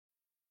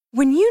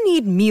When you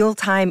need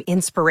mealtime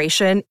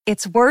inspiration,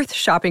 it's worth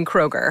shopping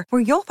Kroger,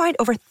 where you'll find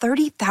over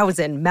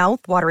 30,000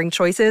 mouth-watering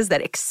choices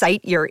that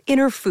excite your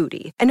inner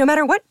foodie. And no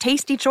matter what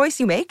tasty choice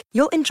you make,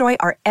 you'll enjoy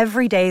our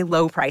everyday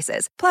low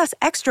prices, plus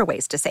extra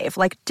ways to save,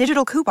 like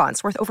digital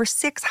coupons worth over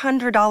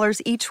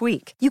 $600 each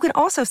week. You can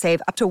also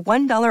save up to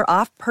 $1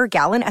 off per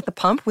gallon at the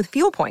pump with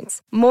fuel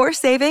points. More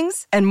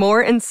savings and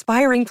more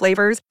inspiring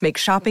flavors make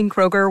shopping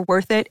Kroger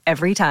worth it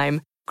every time.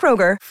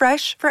 Kroger,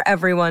 fresh for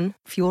everyone.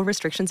 Fuel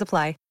restrictions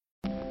apply.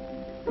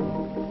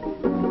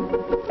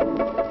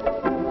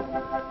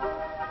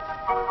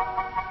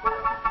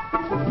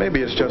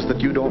 Maybe it's just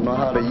that you don't know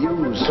how to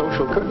use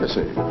social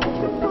courtesy.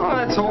 Oh,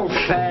 that's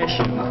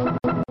old-fashioned.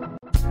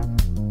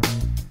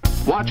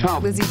 Watch how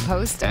Lizzie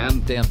Post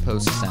and Dan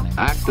Post-Senning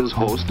act as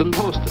host and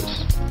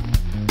hostess.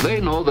 They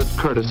know that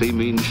courtesy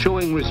means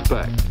showing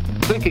respect,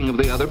 thinking of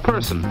the other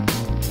person,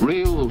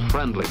 real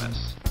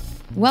friendliness.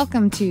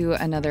 Welcome to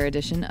another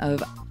edition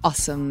of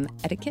Awesome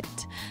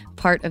Etiquette,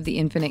 part of the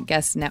Infinite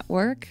Guest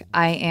Network.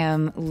 I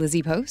am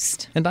Lizzie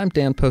Post. And I'm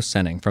Dan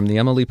Post-Senning from the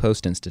Emily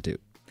Post Institute.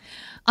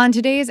 On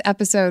today's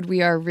episode,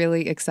 we are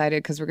really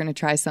excited because we're going to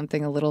try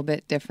something a little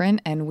bit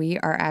different, and we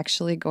are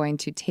actually going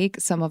to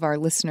take some of our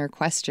listener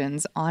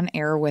questions on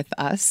air with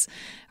us.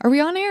 Are we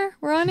on air?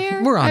 We're on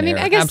air? We're on air. I mean,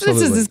 I guess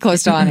Absolutely. This is as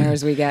close to on air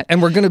as we get.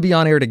 And we're going to be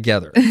on air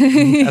together.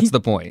 That's the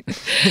point.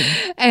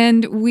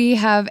 And we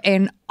have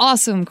an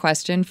awesome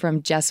question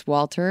from Jess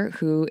Walter,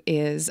 who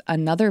is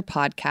another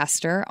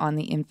podcaster on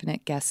the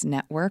Infinite Guest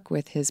Network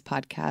with his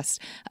podcast,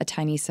 A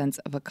Tiny Sense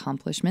of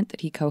Accomplishment, that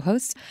he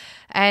co-hosts.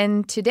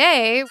 And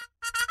today...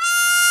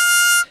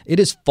 It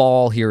is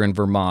fall here in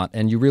Vermont,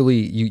 and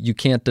you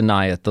can't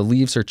deny it. The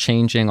leaves are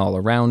changing all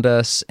around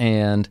us,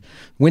 and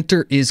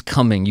winter is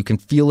coming. You can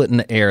feel it in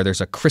the air.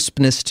 There's a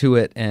crispness to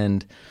it,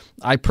 and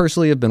I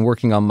personally have been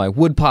working on my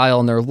wood pile,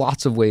 and there are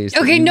lots of ways.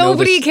 Okay,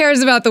 nobody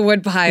cares about the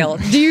wood pile.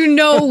 Do you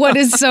know what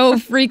is so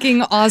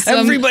freaking awesome?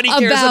 Everybody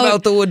cares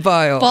about the wood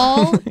pile.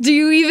 Fall? Do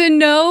you even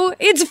know?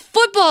 It's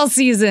football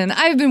season.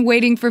 I've been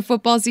waiting for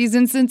football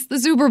season since the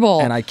Super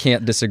Bowl. And I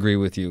can't disagree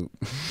with you.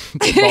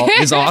 Football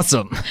is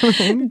awesome.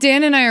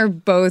 Dan and I are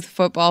both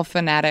football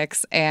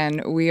fanatics,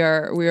 and we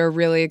are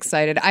really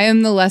excited. I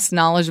am the less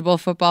knowledgeable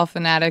football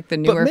fanatic, the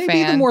newer but maybe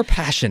fan. the more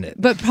passionate.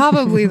 But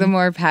probably the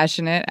more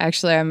passionate.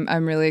 Actually,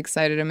 I'm really excited.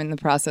 I'm in the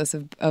process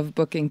of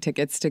booking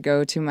tickets to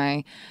go to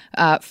my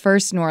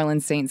first New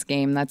Orleans Saints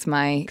game. That's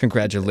my...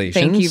 Congratulations.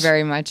 Thank you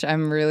very much.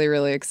 I'm really,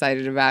 really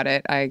excited about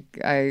it.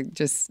 I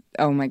just,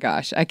 oh my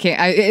gosh.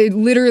 I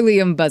literally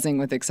am buzzing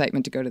with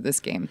excitement to go to this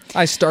game.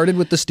 I started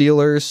with the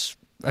Steelers.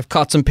 I've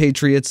caught some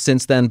Patriots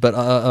since then, but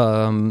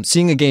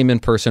seeing a game in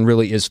person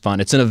really is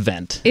fun. It's an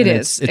event.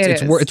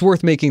 It's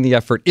worth making the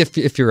effort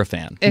if you're a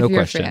fan. If no you're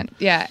question. A fan.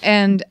 Yeah,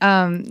 and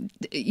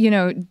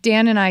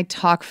Dan and I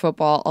talk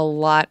football a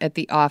lot at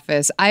the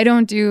office. I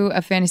don't do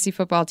a fantasy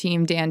football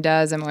team. Dan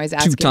does. I'm always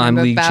asking Two-time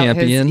him league about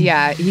champion.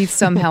 he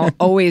somehow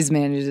always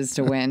manages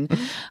to win.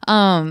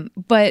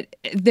 But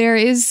there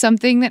is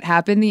something that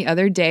happened the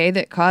other day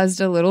that caused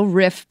a little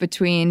rift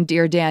between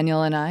dear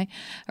Daniel and I,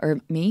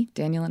 or me,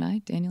 Daniel and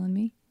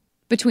me.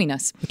 Between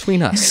us.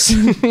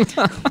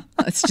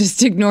 Let's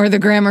just ignore the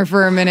grammar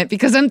for a minute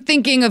because I'm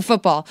thinking of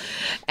football.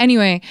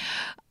 Anyway,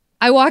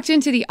 I walked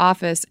into the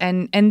office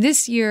and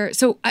this year,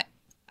 so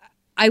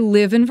I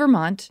live in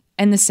Vermont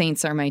and the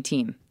Saints are my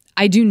team.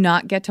 I do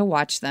not get to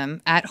watch them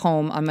at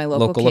home on my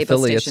local cable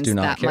affiliates stations do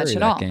not that much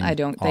at all.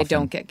 They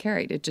don't get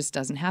carried. It just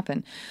doesn't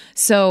happen.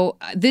 So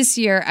this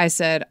year I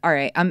said, all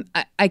right,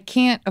 I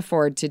can't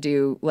afford to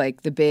do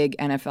like the big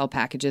NFL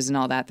packages and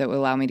all that would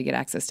allow me to get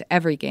access to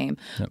every game.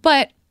 Yep.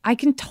 But I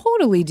can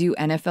totally do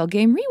NFL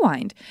Game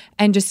Rewind.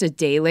 And just a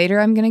day later,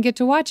 I'm going to get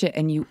to watch it.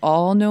 And you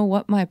all know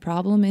what my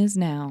problem is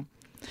now.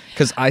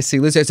 Because I see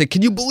Lizzie, I say,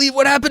 can you believe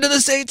what happened to the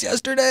Saints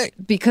yesterday?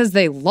 Because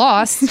they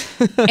lost,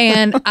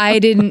 and I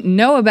didn't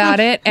know about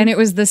it, and it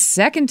was the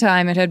second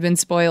time it had been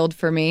spoiled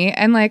for me.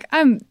 And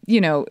I'm,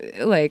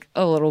 like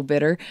a little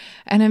bitter.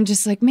 And I'm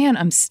just like, man,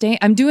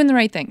 I'm doing the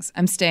right things.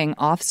 I'm staying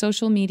off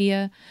social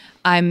media.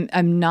 I'm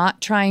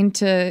not trying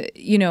to,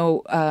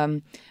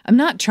 I'm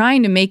not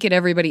trying to make it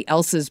everybody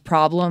else's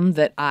problem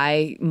that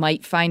I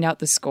might find out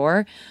the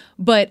score.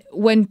 But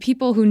when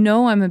people who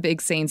know I'm a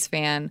big Saints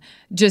fan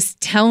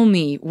just tell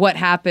me what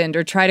happened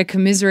or try to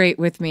commiserate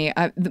with me,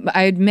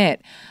 I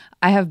admit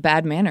I have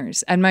bad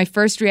manners. And my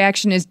first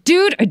reaction is,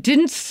 dude, I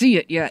didn't see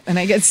it yet. And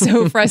I get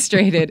so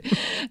frustrated.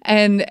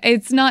 And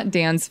it's not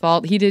Dan's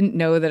fault. He didn't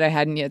know that I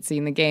hadn't yet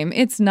seen the game.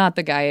 It's not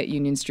the guy at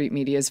Union Street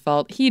Media's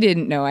fault. He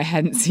didn't know I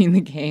hadn't seen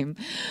the game.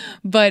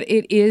 But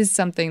it is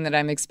something that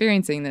I'm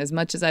experiencing, that as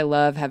much as I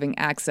love having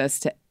access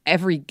to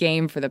every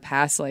game for the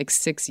past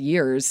 6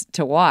 years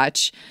to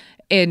watch,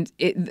 and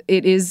it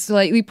is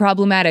slightly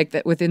problematic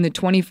that within the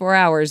 24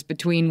 hours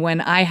between when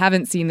I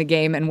haven't seen the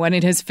game and when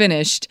it has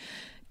finished,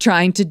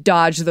 trying to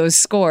dodge those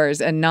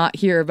scores and not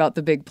hear about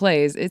the big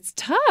plays. It's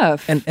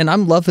tough. And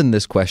I'm loving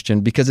this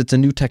question because it's a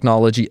new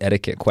technology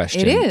etiquette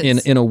question. It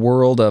is. In a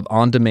world of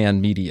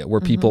on-demand media where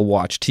people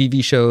watch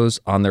TV shows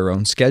on their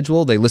own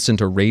schedule, they listen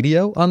to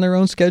radio on their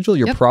own schedule.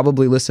 You're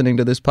probably listening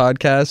to this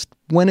podcast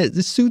when it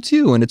suits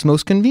you and it's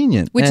most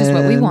convenient. Which is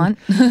what we want.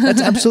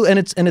 That's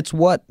absolutely, and it's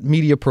what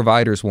media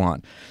providers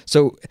want.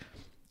 So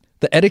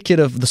the etiquette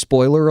of the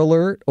spoiler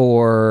alert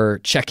or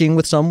checking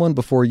with someone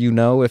before you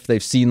know if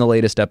they've seen the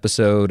latest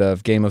episode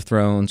of Game of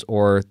Thrones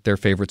or their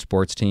favorite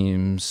sports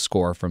team's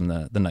score from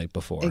the night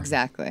before.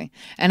 Exactly.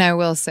 And I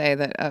will say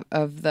that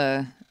of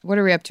the, what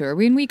are we up to? Are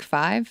we in week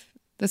 5?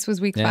 This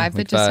was week 5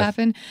 that just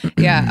happened.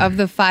 Yeah, of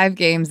the 5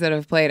 games that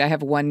I've played, I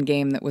have 1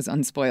 game that was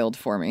unspoiled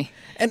for me,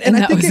 and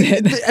that was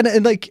it.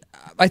 And like,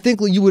 I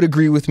think you would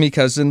agree with me,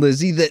 cousin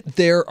Lizzie, that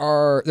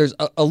there's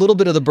a little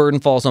bit of the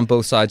burden falls on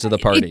both sides of the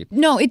party.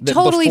 It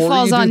totally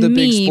falls on me. Before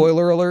you do the big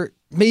spoiler alert,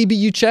 maybe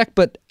you check,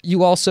 but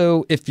you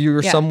also, if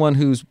you're someone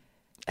who's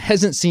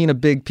hasn't seen a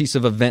big piece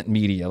of event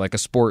media like a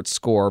sports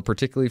score,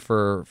 particularly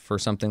for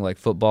something like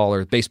football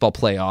or baseball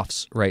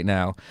playoffs right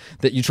now,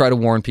 that you try to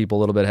warn people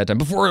a little bit ahead of time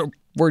before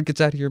word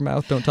gets out of your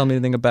mouth. Don't tell me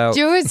anything about.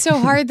 Joe, it's so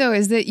hard though,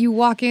 is that you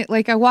walk in,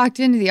 like I walked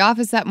into the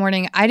office that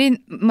morning.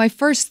 My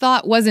first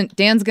thought wasn't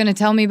Dan's going to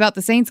tell me about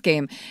the Saints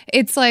game.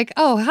 It's like,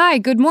 oh, hi,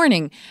 good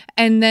morning.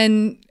 And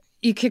then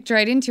you kicked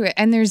right into it.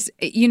 And there's,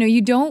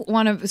 you don't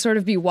want to sort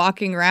of be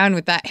walking around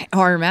with that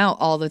arm out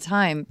all the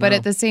time. But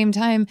at the same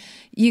time,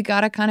 you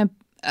got to kind of,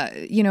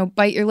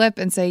 bite your lip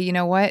and say, you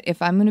know what,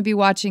 if I'm going to be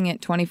watching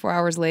it 24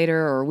 hours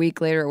later or a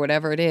week later or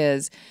whatever it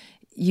is,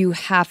 you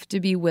have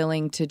to be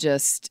willing to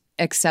just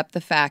accept the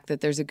fact that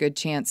there's a good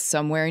chance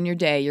somewhere in your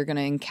day you're going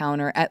to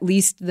encounter at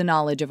least the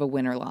knowledge of a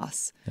win or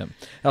loss. Yep.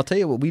 I'll tell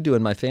you what we do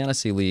in my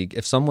fantasy league.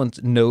 If someone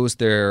knows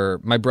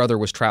my brother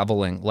was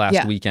traveling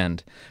last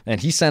weekend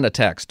and he sent a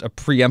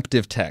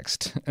preemptive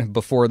text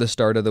before the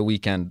start of the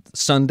weekend,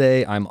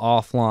 Sunday, I'm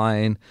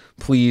offline,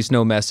 please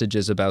no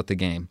messages about the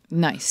game.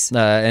 Nice.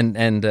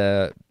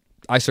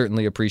 I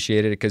certainly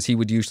appreciated it because he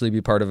would usually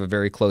be part of a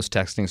very close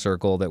texting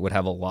circle that would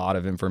have a lot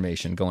of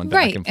information going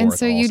back and forth. And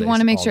so you'd want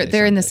to make sure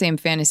they're in the same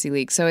fantasy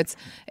league. So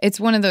it's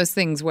one of those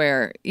things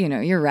where,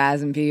 you're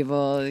razzing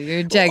people,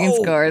 you're checking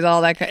scores,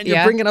 all that kind of.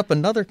 You're bringing up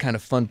another kind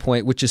of fun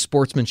point, which is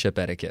sportsmanship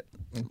etiquette.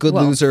 Good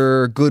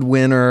loser, good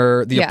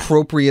winner, the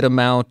appropriate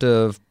amount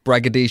of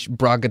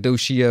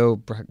braggadocio,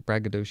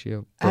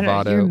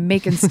 bravado. You're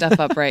making stuff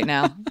up right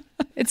now.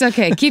 It's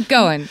okay. Keep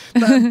going.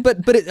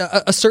 but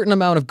a certain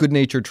amount of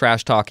good-natured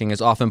trash talking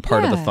is often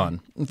part of the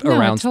fun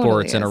around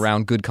sports and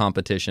around good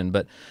competition.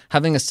 But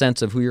having a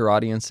sense of who your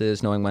audience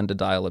is, knowing when to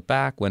dial it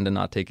back, when to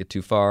not take it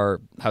too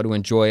far, how to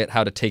enjoy it,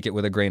 how to take it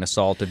with a grain of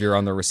salt if you're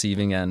on the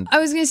receiving end. I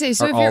was going to say,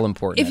 so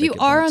if you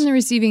are on the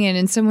receiving end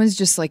and someone's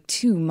just like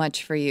too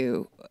much for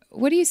you,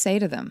 what do you say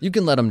to them? You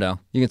can let them know.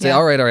 You can say,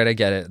 all right, I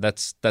get it.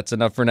 That's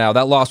enough for now.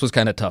 That loss was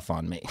kind of tough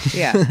on me.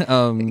 Yeah.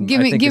 Give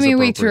me a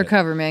week to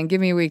recover, man. Give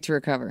me a week to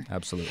recover.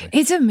 Absolutely.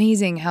 It's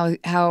amazing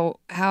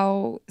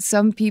how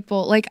some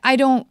people, like, I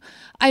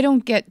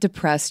don't get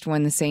depressed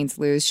when the Saints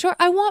lose. Sure,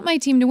 I want my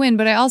team to win,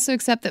 but I also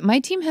accept that my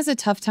team has a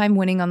tough time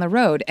winning on the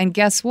road. And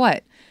guess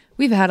what?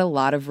 We've had a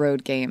lot of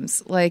road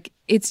games. Like,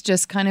 it's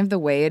just kind of the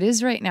way it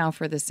is right now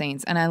for the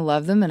Saints. And I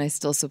love them and I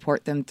still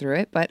support them through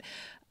it. But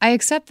I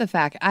accept the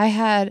fact. I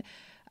had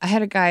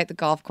a guy at the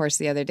golf course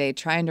the other day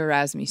trying to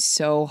razz me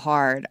so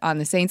hard on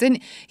the Saints. And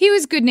he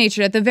was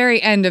good-natured. At the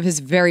very end of his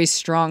very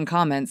strong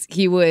comments,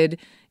 he would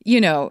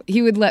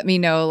let me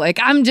know, like,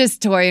 I'm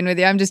just toying with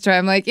you. I'm just toying.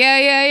 I'm like,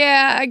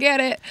 yeah, I get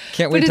it.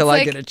 Can't wait till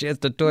I get a chance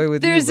to toy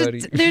with you, buddy.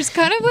 There's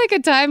kind of like a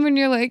time when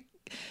you're like,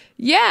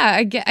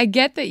 yeah, I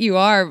get that you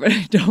are, but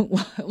I don't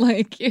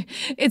like.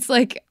 It's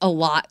like a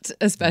lot,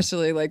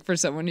 especially like for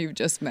someone you've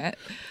just met.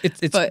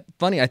 It's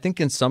funny. I think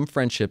in some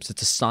friendships,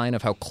 it's a sign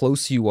of how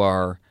close you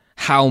are,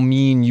 how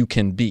mean you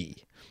can be.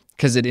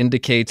 Because it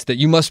indicates that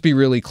you must be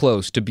really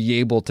close to be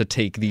able to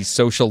take these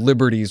social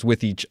liberties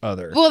with each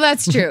other. Well,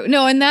 that's true.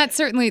 No, and that's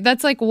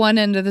like one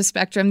end of the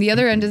spectrum. The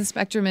other end of the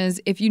spectrum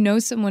is if you know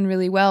someone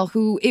really well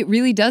who it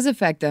really does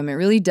affect them. It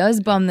really does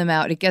bum them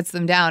out. It gets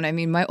them down. I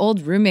mean, my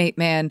old roommate,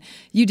 man,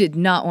 you did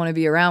not want to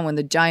be around when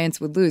the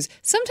Giants would lose.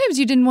 Sometimes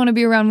you didn't want to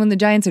be around when the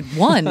Giants had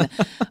won.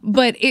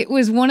 But it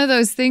was one of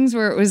those things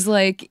where it was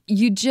like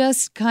you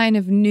just kind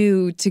of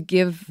knew to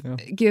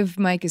give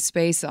Mike a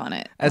space on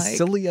it. As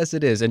silly as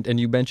it is, and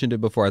you mentioned it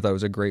before, I thought it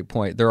was a great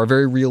point. There are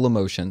very real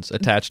emotions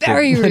attached to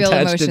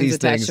these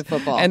things. To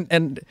football.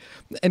 And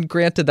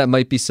granted, that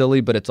might be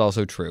silly, but it's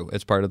also true.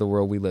 It's part of the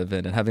world we live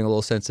in, and having a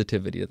little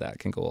sensitivity to that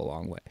can go a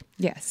long way.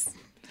 Yes.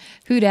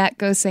 Who dat?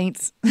 Go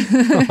Saints.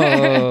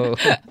 Oh.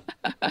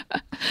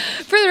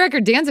 For the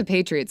record, Dan's a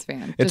Patriots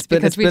fan. It's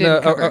been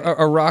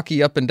a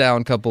rocky up and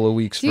down couple of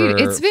weeks. Dude,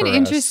 it's been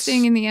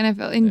interesting us. In the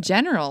NFL in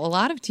general. A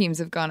lot of teams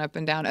have gone up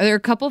and down. There are a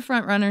couple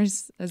front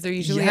runners, as there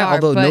usually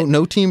are. Although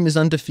no team is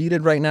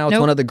undefeated right now. It's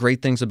one of the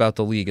great things about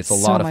the league. It's a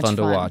lot of fun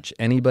to watch.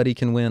 Anybody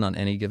can win on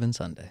any given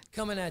Sunday.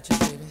 Coming at you,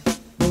 baby.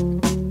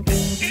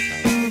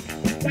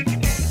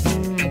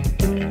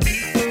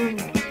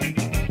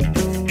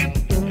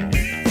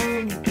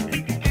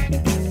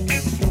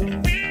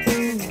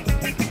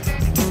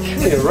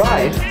 certainly a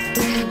ride.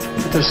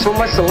 But there's so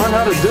much to learn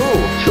how to do.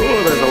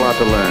 Sure, there's a lot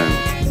to learn,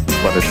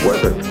 but it's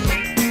worth it.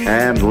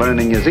 And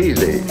learning is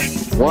easy.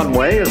 One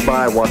way is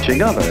by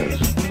watching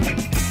others.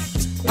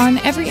 On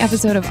every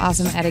episode of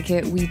Awesome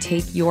Etiquette, we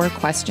take your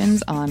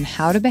questions on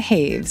how to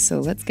behave. So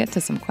let's get to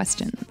some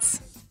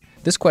questions.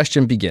 This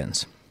question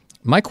begins.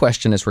 My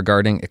question is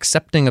regarding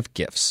accepting of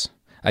gifts.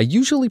 I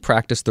usually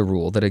practice the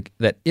rule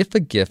that if a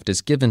gift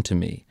is given to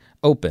me,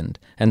 opened,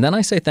 and then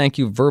I say thank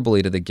you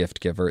verbally to the gift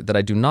giver, that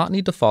I do not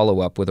need to follow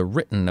up with a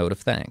written note of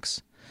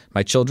thanks.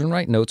 My children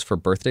write notes for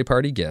birthday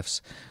party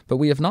gifts, but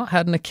we have not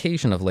had an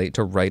occasion of late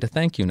to write a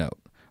thank you note.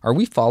 Are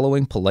we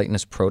following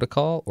politeness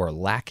protocol or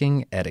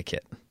lacking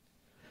etiquette?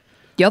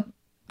 Yep.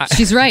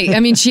 She's right.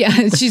 I mean,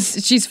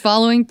 she's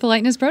following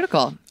politeness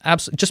protocol.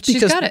 Absolutely. Just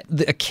because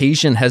the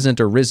occasion hasn't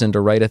arisen to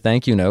write a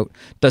thank you note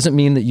doesn't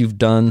mean that you've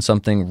done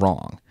something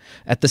wrong.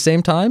 At the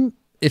same time,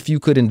 if you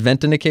could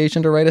invent an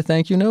occasion to write a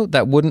thank you note,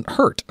 that wouldn't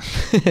hurt.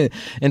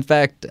 In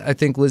fact, I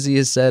think Lizzie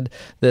has said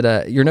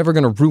that you're never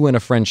going to ruin a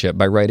friendship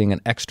by writing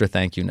an extra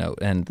thank you note.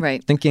 And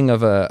thinking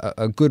of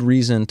a good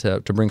reason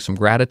to bring some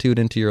gratitude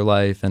into your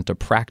life and to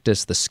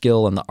practice the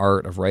skill and the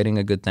art of writing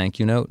a good thank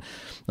you note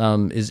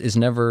is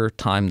never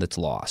time that's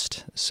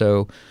lost.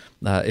 So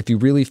if you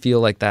really feel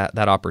like that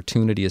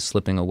opportunity is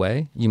slipping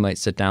away, you might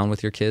sit down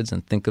with your kids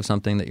and think of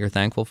something that you're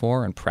thankful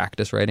for and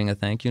practice writing a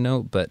thank you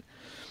note. But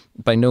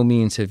by no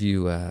means have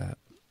you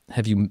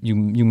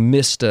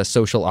missed a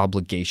social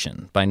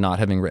obligation by not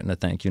having written a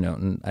thank you note.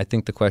 And I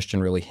think the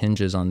question really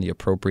hinges on the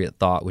appropriate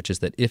thought, which is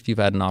that if you've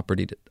had an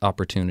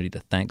opportunity to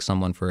thank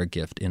someone for a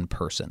gift in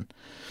person,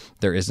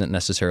 there isn't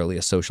necessarily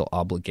a social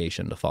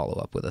obligation to follow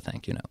up with a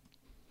thank you note.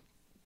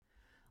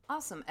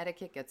 Awesome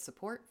Etiquette gets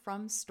support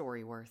from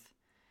Storyworth.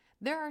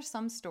 There are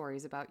some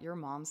stories about your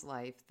mom's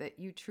life that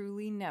you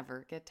truly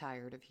never get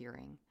tired of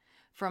hearing.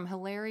 From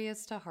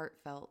hilarious to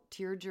heartfelt,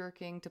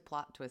 tear-jerking to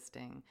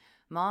plot-twisting,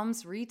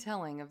 Mom's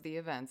retelling of the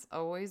events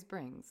always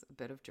brings a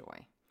bit of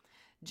joy.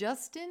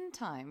 Just in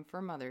time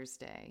for Mother's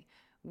Day,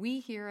 we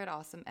here at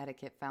Awesome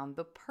Etiquette found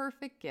the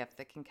perfect gift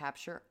that can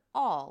capture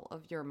all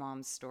of your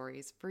mom's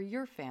stories for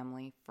your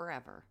family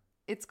forever.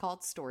 It's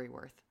called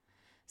Storyworth.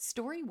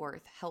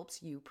 Storyworth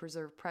helps you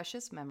preserve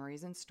precious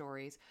memories and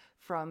stories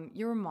from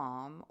your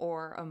mom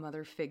or a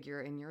mother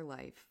figure in your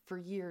life for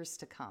years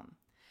to come.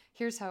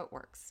 Here's how it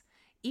works.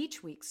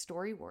 Each week,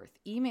 Storyworth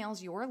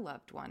emails your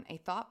loved one a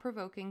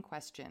thought-provoking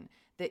question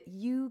that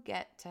you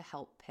get to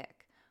help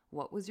pick.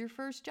 What was your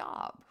first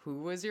job? Who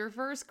was your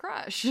first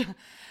crush?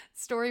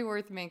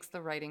 Storyworth makes the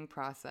writing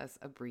process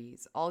a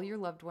breeze. All your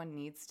loved one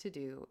needs to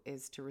do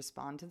is to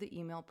respond to the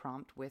email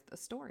prompt with a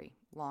story.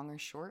 Long or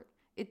short,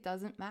 it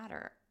doesn't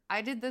matter.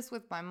 I did this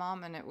with my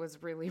mom, and it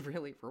was really,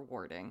 really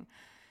rewarding.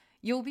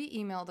 You'll be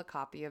emailed a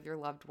copy of your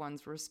loved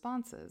one's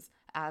responses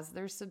as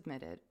they're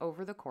submitted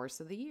over the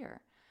course of the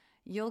year.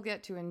 You'll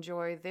get to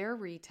enjoy their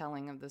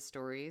retelling of the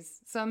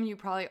stories. Some you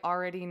probably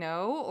already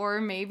know, or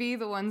maybe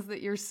the ones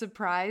that you're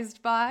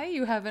surprised by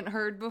you haven't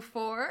heard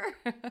before.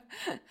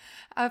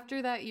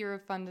 After that year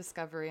of fun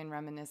discovery and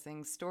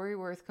reminiscing,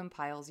 Storyworth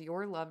compiles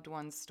your loved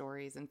one's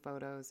stories and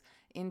photos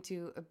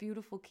into a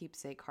beautiful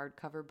keepsake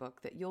hardcover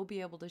book that you'll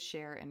be able to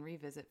share and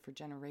revisit for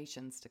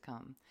generations to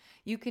come.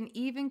 You can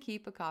even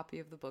keep a copy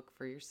of the book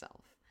for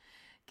yourself.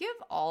 Give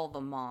all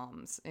the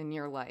moms in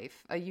your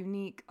life a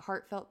unique,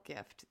 heartfelt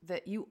gift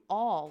that you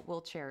all will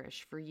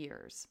cherish for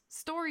years.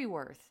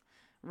 Storyworth.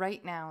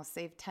 Right now,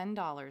 save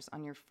 $10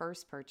 on your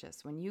first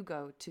purchase when you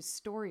go to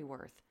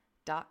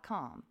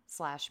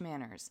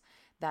storyworth.com/manners.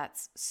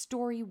 That's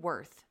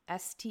Storyworth,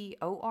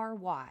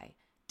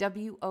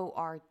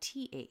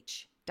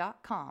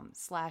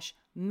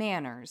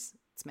 STORYWORTH.com/manners.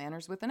 It's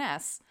manners with an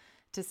S,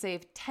 to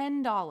save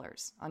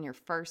 $10 on your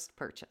first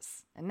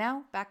purchase. And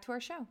now, back to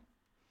our show.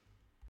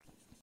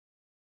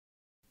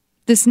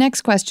 This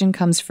next question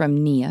comes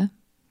from Nia.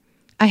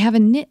 I have a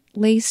knit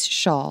lace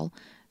shawl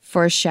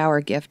for a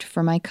shower gift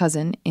for my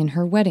cousin in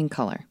her wedding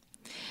color.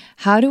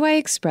 How do I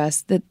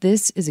express that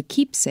this is a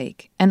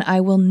keepsake and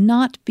I will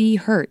not be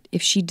hurt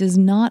if she does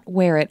not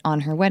wear it on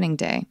her wedding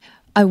day?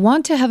 I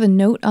want to have a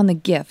note on the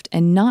gift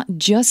and not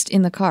just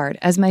in the card,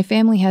 as my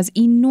family has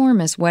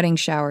enormous wedding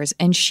showers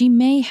and she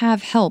may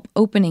have help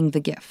opening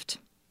the gift.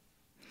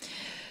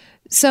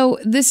 So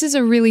this is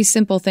a really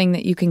simple thing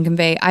that you can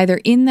convey either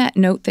in that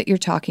note that you're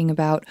talking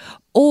about,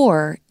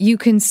 or you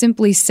can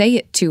simply say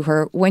it to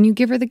her when you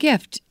give her the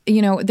gift.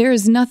 You know, there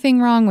is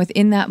nothing wrong with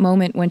in that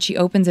moment when she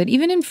opens it,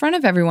 even in front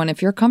of everyone,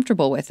 if you're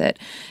comfortable with it,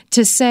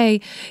 to say,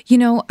 you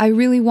know, I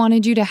really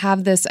wanted you to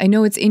have this. I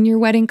know it's in your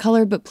wedding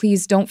color, but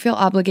please don't feel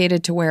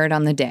obligated to wear it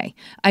on the day.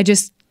 I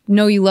just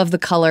know you love the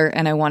color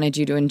and I wanted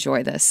you to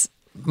enjoy this.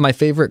 My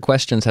favorite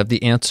questions have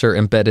the answer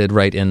embedded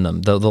right in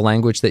them. The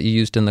language that you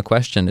used in the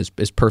question is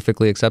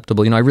perfectly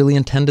acceptable. You know, I really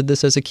intended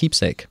this as a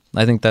keepsake.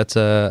 I think that's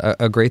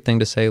a great thing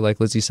to say,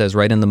 like Lizzie says,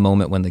 right in the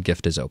moment when the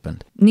gift is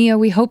opened. Nia,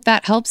 we hope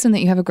that helps and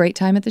that you have a great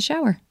time at the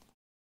shower.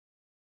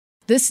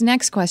 This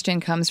next question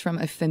comes from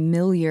a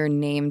familiar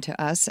name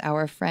to us,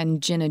 our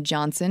friend Jenna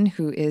Johnson,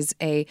 who is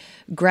a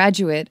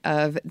graduate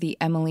of the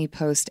Emily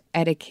Post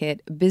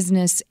Etiquette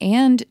Business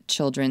and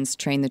Children's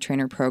Train the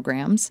Trainer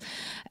programs.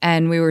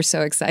 And we were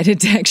so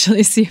excited to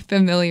actually see a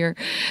familiar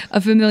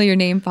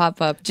name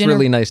pop up. It's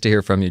really nice to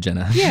hear from you,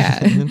 Jenna.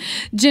 Yeah.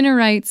 Jenna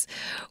writes,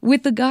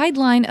 with the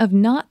guideline of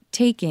not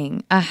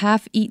taking a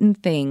half-eaten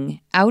thing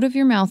out of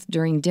your mouth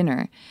during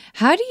dinner,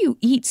 how do you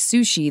eat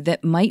sushi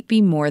that might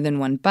be more than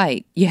one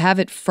bite? You have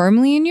it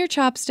firmly in your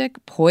chopstick,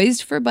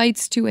 poised for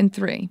bites 2 and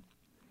 3.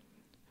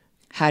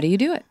 How do you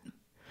do it?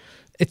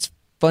 It's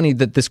funny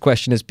that this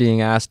question is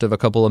being asked of a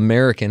couple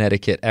American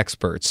etiquette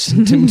experts.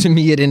 to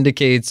me, it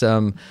indicates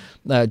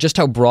just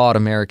how broad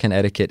American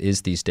etiquette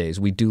is these days.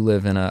 We do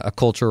live in a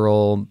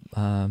cultural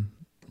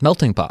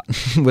melting pot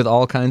with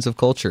all kinds of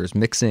cultures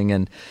mixing,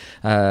 and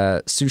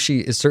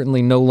sushi is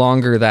certainly no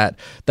longer that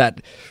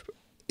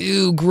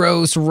ew,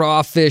 gross,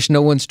 raw fish,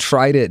 no one's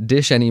tried it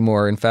dish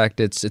anymore. In fact,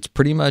 it's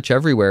pretty much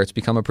everywhere. It's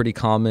become a pretty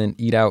common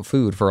eat-out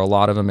food for a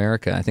lot of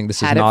America. I think this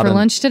is not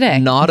lunch today.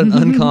 Not an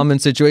uncommon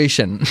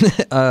situation.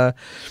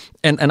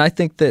 And I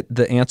think that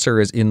the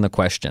answer is in the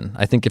question.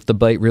 I think if the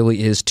bite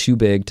really is too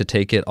big to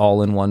take it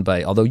all in one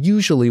bite, although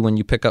usually when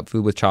you pick up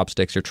food with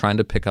chopsticks, you're trying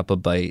to pick up a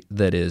bite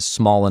that is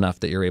small enough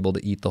that you're able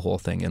to eat the whole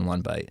thing in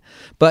one bite.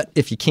 But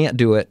if you can't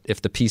do it,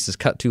 if the piece is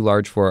cut too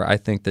large for it, I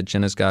think that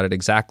Jenna's got it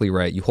exactly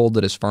right. You hold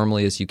it as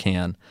firmly as you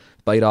can,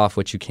 bite off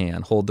what you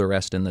can, hold the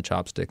rest in the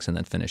chopsticks, and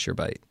then finish your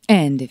bite.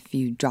 And if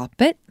you drop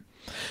it?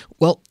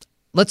 Well,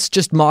 let's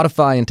just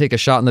modify and take a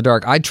shot in the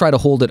dark. I'd try to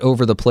hold it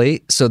over the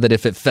plate so that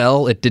if it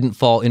fell, it didn't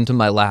fall into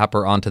my lap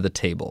or onto the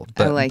table,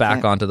 but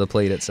back onto the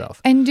plate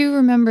itself. And do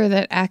remember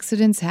that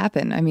accidents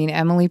happen. I mean,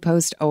 Emily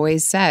Post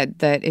always said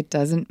that it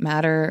doesn't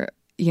matter,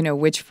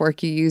 which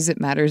fork you use. It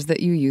matters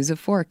that you use a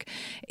fork.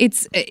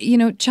 It's,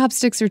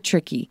 chopsticks are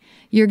tricky.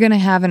 You're going to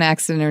have an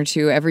accident or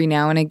two every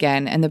now and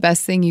again. And the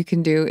best thing you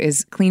can do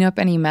is clean up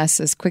any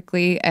mess as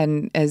quickly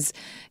and as,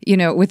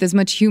 with as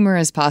much humor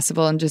as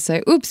possible and just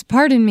say, oops,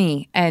 pardon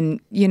me. And,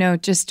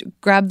 just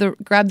grab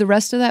the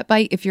rest of that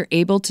bite if you're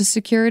able to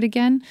secure it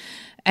again.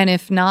 And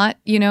if not,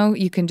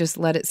 you can just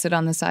let it sit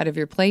on the side of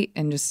your plate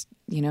and just,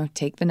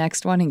 take the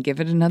next one and give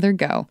it another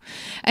go.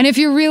 And if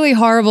you're really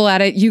horrible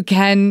at it, you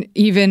can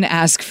even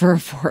ask for a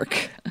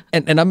fork.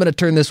 And I'm going to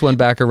turn this one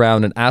back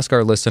around and ask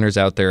our listeners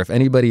out there, if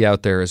anybody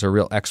out there is a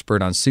real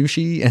expert on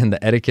sushi and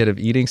the etiquette of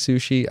eating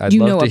sushi, I'd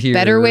love to hear a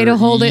better way to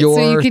hold it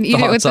so you can eat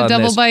it with a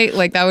double this. bite.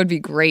 Like, that would be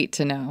great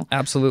to know.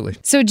 Absolutely.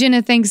 So,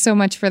 Jenna, thanks so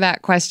much for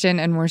that question.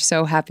 And we're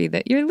so happy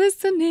that you're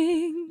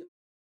listening.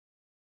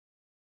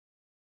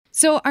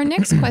 So our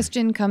next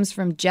question comes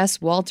from Jess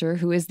Walter,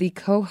 who is the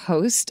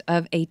co-host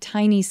of A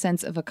Tiny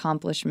Sense of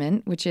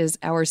Accomplishment, which is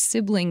our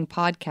sibling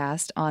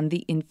podcast on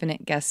the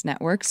Infinite Guest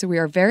Network. So we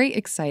are very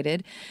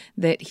excited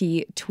that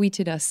he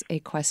tweeted us a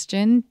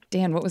question.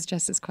 Dan, what was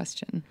Jess's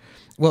question?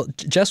 Well,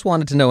 Jess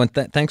wanted to know, and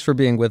thanks for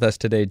being with us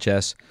today,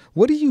 Jess.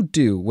 What do you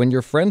do when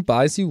your friend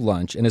buys you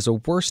lunch and is a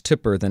worse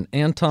tipper than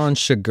Anton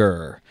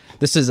Chigurh?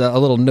 This is a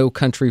little No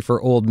Country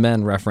for Old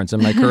Men reference.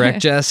 Am I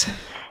correct, Jess?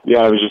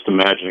 Yeah, I was just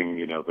imagining,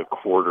 the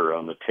quarter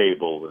on the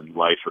table and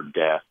life or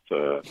death.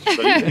 But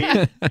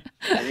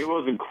it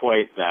wasn't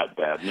quite that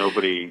bad.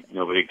 Nobody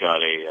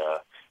got a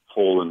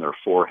hole in their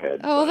forehead.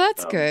 Oh,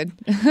 that's good.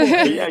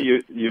 Yeah,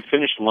 you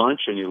finish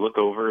lunch and you look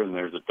over and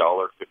there's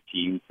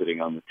 $1.15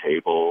 sitting on the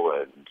table,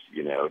 and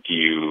do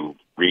you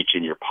reach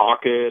in your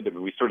pocket? I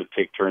mean, we sort of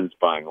take turns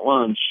buying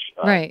lunch.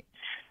 Right.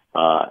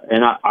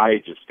 And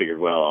I just figured,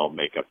 well, I'll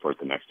make up for it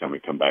the next time we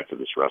come back to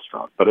this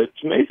restaurant. But it's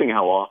amazing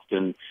how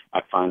often I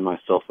find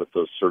myself with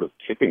those sort of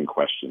tipping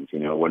questions.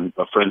 When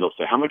a friend will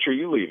say, how much are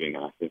you leaving?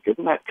 And I think,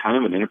 isn't that kind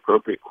of an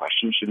inappropriate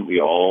question? Shouldn't we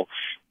all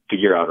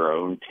figure out our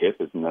own tip?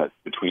 Isn't that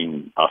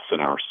between us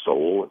and our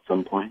soul at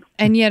some point?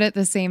 And yet at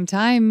the same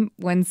time,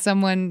 when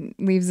someone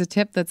leaves a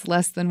tip that's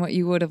less than what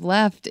you would have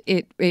left,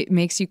 it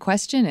makes you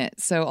question it.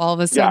 So all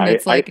of a sudden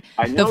it's like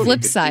the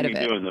flip side of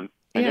it.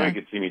 I know you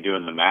could see me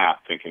doing the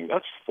math thinking,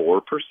 that's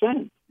 4%.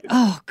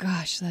 Oh,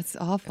 gosh, that's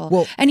awful.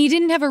 Well, and he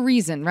didn't have a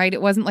reason, right?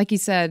 It wasn't like he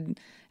said,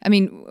 I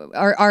mean,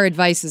 our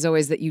advice is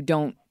always that you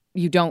don't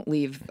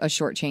leave a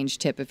shortchanged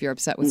tip if you're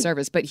upset with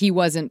service, but he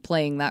wasn't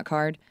playing that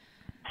card.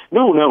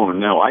 No.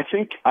 I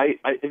think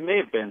it may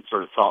have been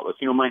sort of thoughtless.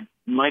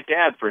 My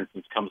dad, for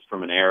instance, comes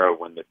from an era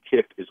when the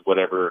tip is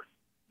whatever,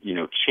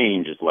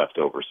 change is left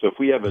over. So if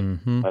we have a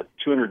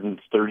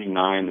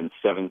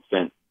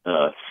 $239.07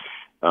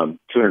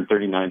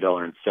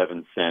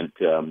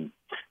 $239.07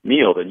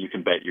 meal, then you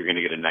can bet you're going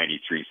to get a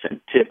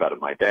 93-cent tip out of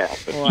my dad.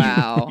 But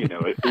wow. He's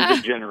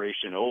a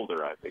generation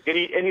older, I think. And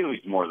he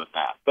leaves more than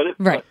that. But,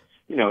 right.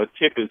 But, a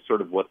tip is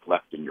sort of what's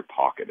left in your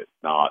pocket. It's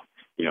not,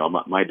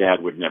 my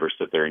dad would never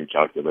sit there and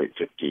calculate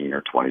 15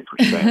 or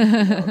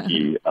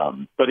 20%.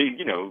 But he's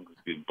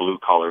a blue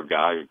collar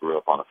guy who grew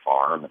up on a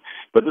farm.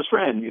 But this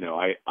friend,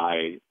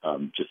 I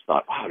just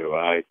thought, how do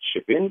I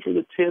chip in for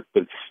the tip?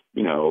 But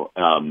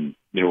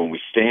when we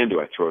stand,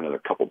 do I throw another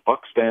couple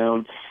bucks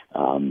down?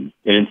 And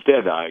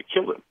instead, I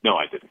killed him. No,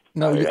 I didn't.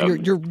 No,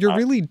 you're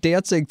really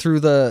dancing through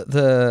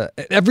the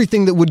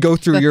everything that would go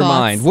through your thoughts.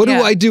 mind. What do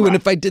I do? Right. And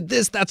if I did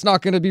this, that's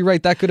not going to be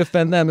right. That could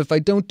offend them. If I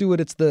don't do it,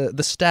 it's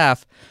the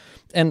staff.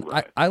 And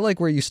Right. I like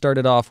where you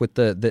started off with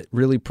the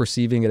really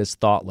perceiving it as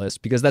thoughtless,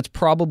 because that's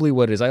probably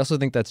what it is. I also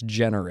think that's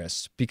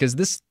generous, because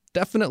this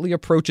definitely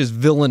approaches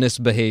villainous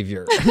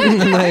behavior.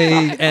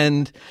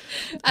 And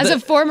As a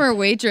former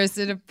waitress,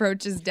 it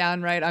approaches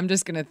downright, I'm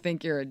just going to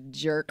think you're a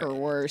jerk or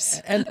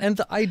worse. And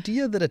the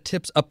idea that a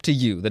tip's up to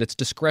you, that it's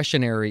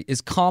discretionary,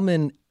 is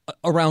common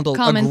around a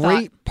Common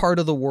great part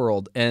of the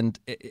world. And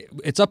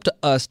it's up to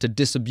us to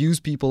disabuse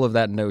people of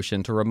that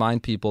notion, to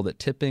remind people that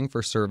tipping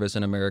for service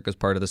in America is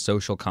part of the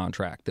social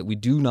contract, that we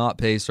do not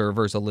pay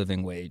servers a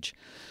living wage.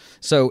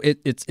 So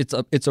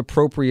it's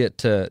appropriate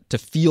to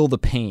feel the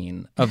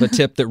pain of a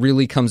tip that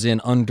really comes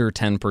in under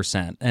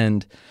 10%.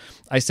 And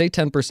I say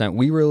 10%.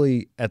 We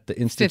really at the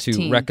Institute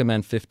 15.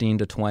 recommend 15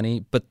 to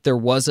 20, but there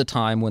was a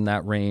time when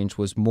that range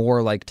was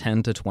more like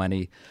 10 to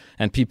 20,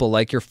 and people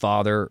like your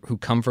father who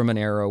come from an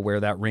era where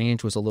that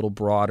range was a little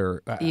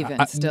broader. We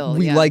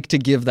like to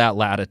give that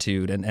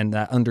latitude and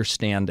that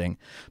understanding.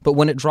 But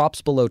when it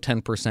drops below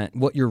 10%,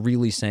 what you're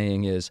really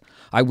saying is,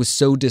 I was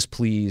so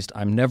displeased,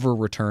 I'm never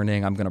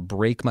returning, I'm going to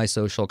break my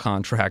social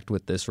contract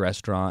with this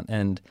restaurant,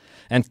 and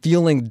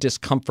feeling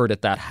discomfort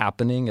at that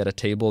happening at a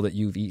table that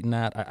you've eaten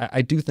at,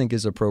 I do think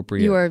is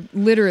appropriate. You are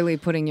literally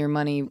putting your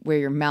money where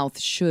your mouth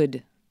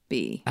should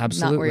be.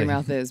 Absolutely. Not where your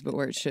mouth is, but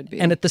where it should be.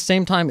 And at the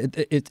same time,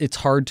 it's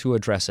hard to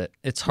address it.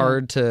 It's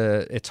hard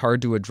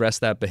to address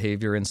that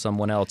behavior in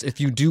someone else.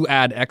 If you do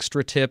add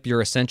extra tip,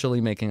 you're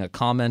essentially making a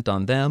comment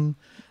on them.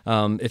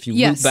 If you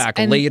loop back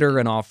later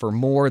and offer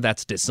more,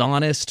 that's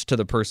dishonest to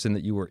the person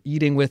that you were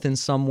eating with in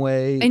some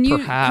way. And you,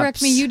 perhaps.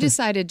 correct me, you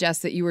decided, Jess,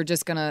 that you were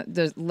just going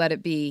to let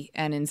it be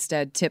and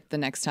instead tip the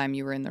next time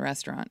you were in the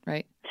restaurant,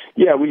 right?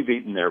 Yeah, we've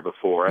eaten there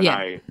before, and Yeah.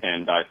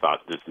 I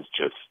thought this is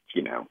just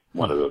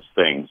one of those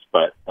things.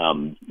 But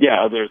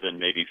other than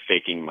maybe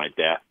faking my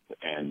death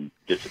and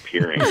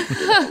disappearing,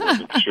 I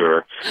wasn't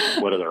sure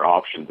what other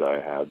options I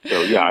had.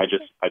 So I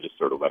just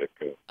sort of let it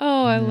go.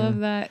 Oh, I love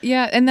that.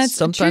 Yeah, and that's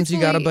sometimes you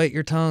got to truthfully- bite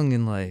your tongue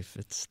in life.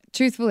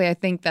 Truthfully, I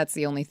think that's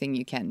the only thing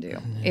you can do.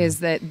 Is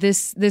that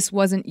this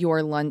wasn't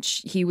your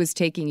lunch? He was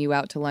taking you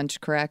out to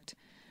lunch, correct?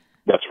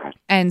 That's right.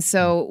 And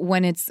so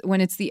when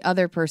it's the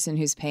other person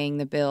who's paying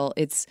the bill,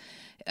 it's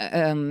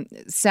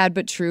sad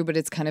but true, but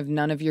it's kind of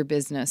none of your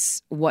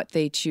business what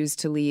they choose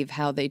to leave,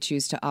 how they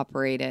choose to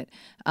operate it.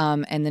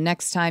 And the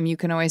next time you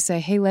can always say,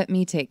 hey, let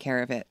me take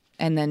care of it.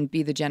 And then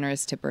be the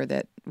generous tipper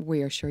that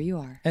we are sure you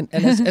are. And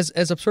as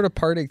a sort of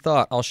parting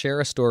thought, I'll share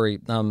a story.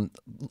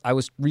 I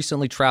was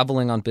recently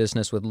traveling on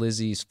business with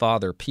Lizzie's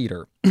father,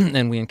 Peter,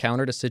 and we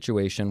encountered a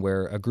situation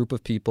where a group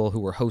of people who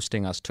were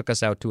hosting us took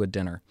us out to a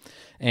dinner.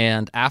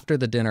 And after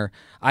the dinner,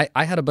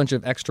 I had a bunch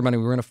of extra money.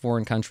 We were in a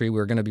foreign country. We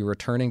were going to be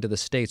returning to the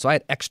States. So I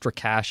had extra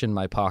cash in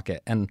my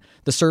pocket. And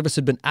the service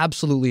had been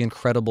absolutely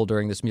incredible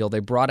during this meal. They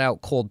brought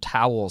out cold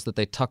towels that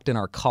they tucked in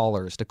our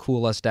collars to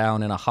cool us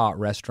down in a hot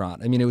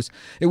restaurant. I mean, it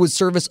was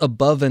service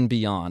above and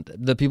beyond.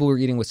 The people we were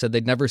eating with said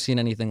they'd never seen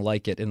anything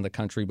like it in the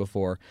country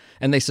before.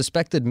 And they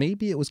suspected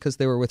maybe it was because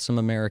they were with some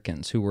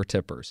Americans who were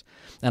tippers.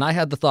 And I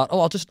had the thought,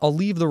 I'll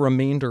leave the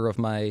remainder of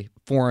my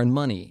foreign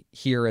money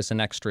here as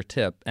an extra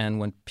tip. And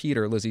when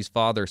Peter, Lizzie's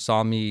father,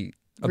 saw me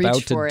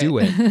about to do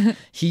it,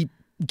 he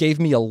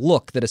gave me a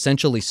look that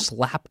essentially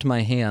slapped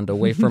my hand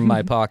away from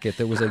my pocket.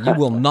 That was you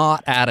will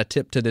not add a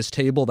tip to this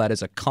table. That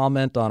is a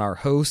comment on our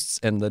hosts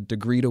and the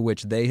degree to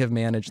which they have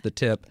managed the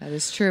tip. That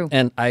is true.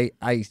 And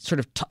I sort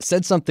of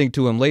said something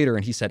to him later,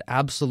 and he said,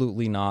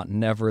 absolutely not,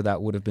 never.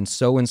 That would have been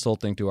so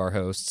insulting to our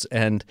hosts.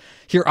 And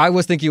here I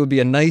was thinking it would be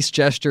a nice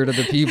gesture to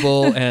the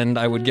people, and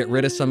I would get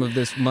rid of some of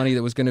this money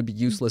that was going to be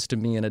useless to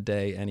me in a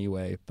day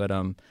anyway. But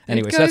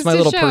anyway, so that's my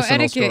little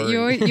personal etiquette.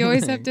 story. You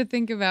always have to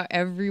think about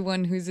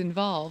everyone who's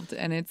involved,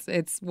 and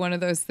it's one of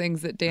those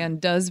things that Dan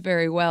does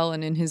very well,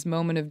 and in his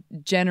moment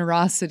of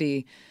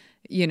generosity,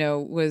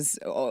 was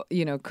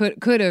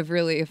could have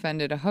really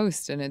offended a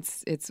host, and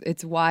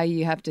it's why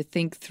you have to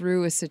think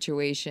through a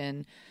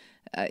situation,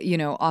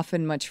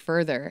 often much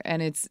further,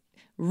 and it's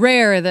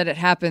rare that it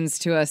happens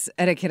to us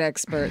etiquette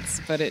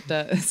experts, but it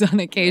does on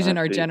occasion.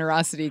 Our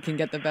generosity can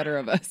get the better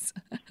of us.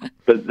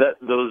 But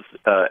those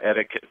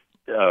etiquette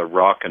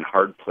rock and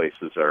hard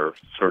places are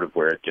sort of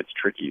where it gets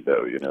tricky,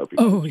 though,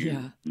 because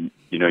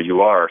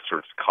you are sort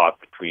of caught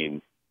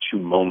between two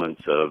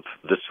moments of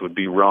this would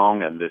be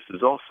wrong and this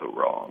is also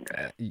wrong.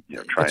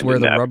 That's where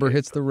the rubber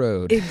hits the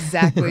road.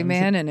 Exactly,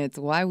 man, and it's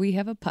why we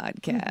have a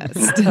podcast.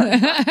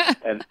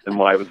 and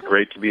why it was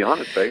great to be on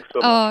it. Thanks so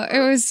much. It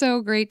was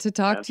so great to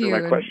talk to you.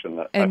 My question.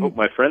 I hope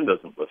my friend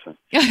doesn't listen.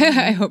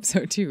 I hope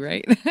so too,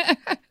 right?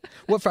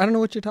 What? I don't know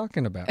what you're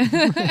talking about.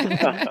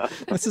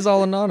 This is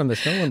all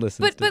anonymous. No one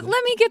listens. But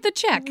let me get the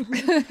check.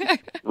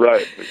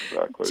 Right,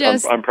 exactly.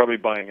 I'm probably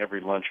buying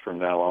every lunch from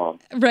now on.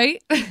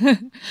 Right?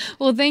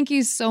 Well, thank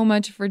you so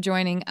much for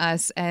joining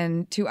us.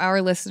 And to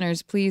our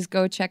listeners, please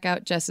go check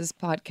out Jess's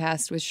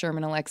podcast with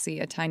Sherman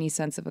Alexie, A Tiny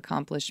Sense of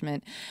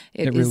Accomplishment.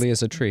 It really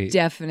is a treat.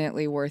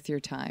 Definitely worth your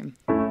time.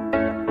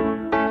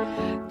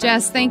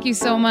 Jess, thank you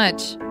so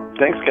much.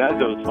 Thanks, guys.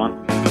 It was fun.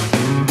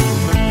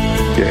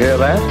 You hear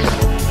that?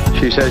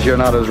 She says you're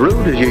not as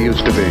rude as you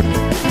used to be.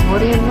 What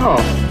do you know?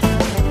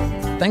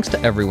 Thanks to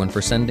everyone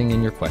for sending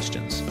in your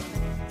questions.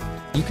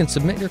 You can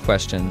submit your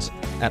questions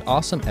at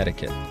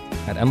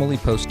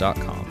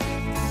awesomeetiquette@emilypost.com.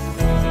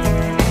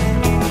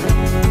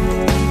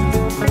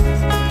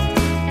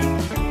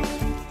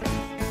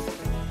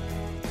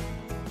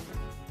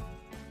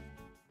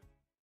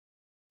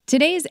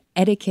 Today's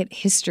etiquette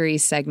history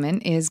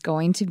segment is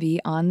going to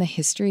be on the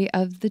history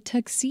of the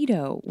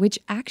tuxedo, which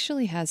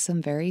actually has some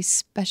very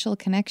special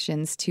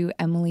connections to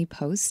Emily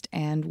Post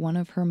and one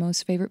of her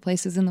most favorite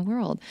places in the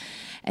world.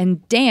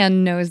 And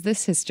Dan knows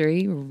this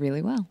history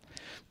really well.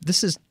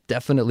 This is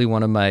definitely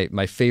one of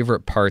my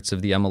favorite parts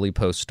of the Emily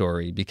Post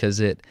story because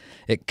it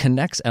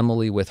connects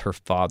Emily with her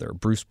father,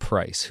 Bruce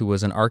Price, who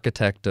was an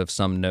architect of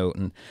some note.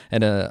 And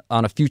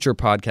on a future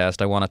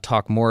podcast, I want to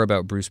talk more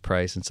about Bruce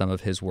Price and some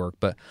of his work.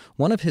 But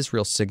one of his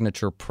real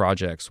signature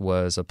projects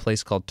was a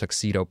place called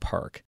Tuxedo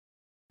Park.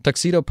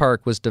 Tuxedo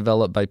Park was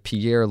developed by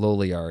Pierre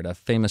Lolliard, a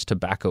famous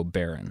tobacco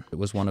baron. It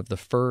was one of the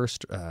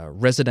first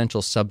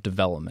residential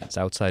subdevelopments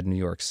outside New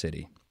York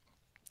City.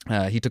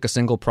 He took a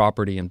single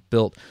property and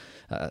built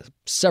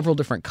several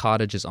different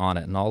cottages on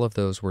it, and all of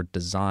those were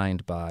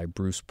designed by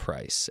Bruce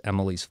Price,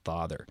 Emily's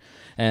father.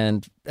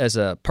 And as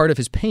a part of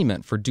his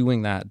payment for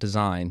doing that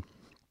design,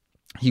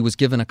 he was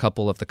given a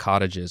couple of the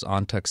cottages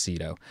on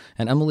Tuxedo,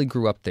 and Emily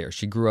grew up there.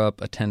 She grew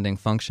up attending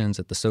functions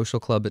at the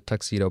social club at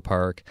Tuxedo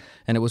Park,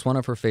 and it was one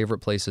of her favorite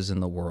places in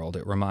the world.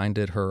 It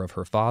reminded her of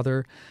her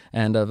father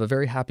and of a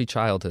very happy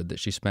childhood that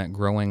she spent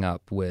growing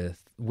up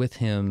with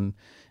him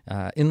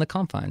in the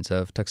confines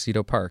of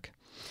Tuxedo Park.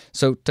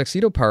 So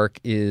Tuxedo Park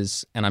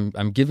is, and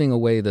I'm giving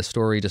away the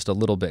story just a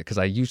little bit because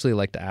I usually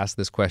like to ask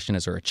this question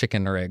as a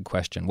chicken or egg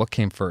question. What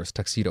came first,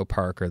 Tuxedo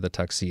Park or the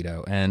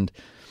tuxedo? And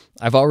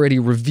I've already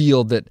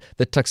revealed that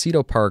the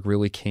Tuxedo Park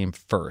really came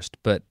first,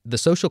 but the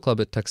social club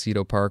at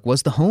Tuxedo Park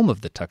was the home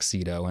of the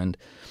tuxedo, and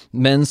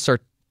men's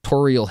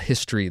sartorial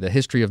history, the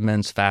history of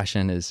men's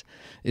fashion is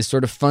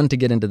sort of fun to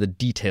get into the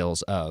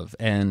details of.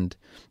 And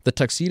the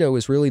tuxedo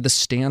is really the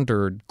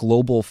standard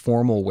global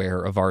formal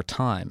wear of our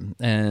time,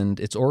 and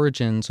its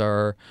origins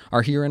are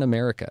here in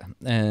America,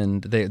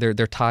 and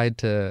they're tied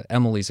to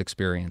Emily's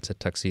experience at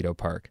Tuxedo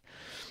Park.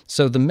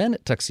 So the men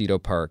at Tuxedo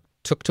Park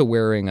took to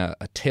wearing a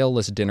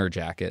tailless dinner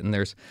jacket, and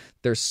there's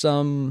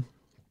some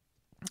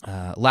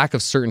lack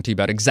of certainty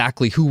about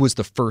exactly who was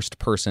the first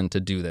person to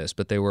do this,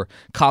 but they were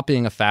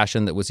copying a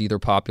fashion that was either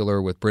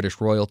popular with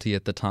British royalty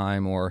at the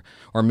time or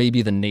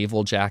maybe the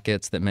naval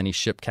jackets that many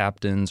ship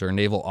captains or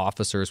naval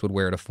officers would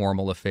wear to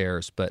formal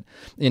affairs. But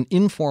in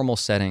informal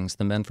settings,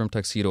 the men from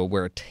Tuxedo would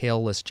wear a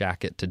tailless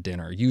jacket to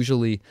dinner.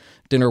 Usually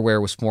dinner wear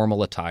was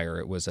formal attire.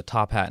 It was a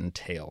top hat and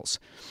tails.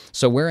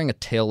 So wearing a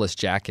tailless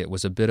jacket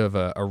was a bit of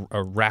a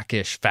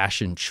rackish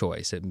fashion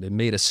choice. It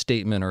made a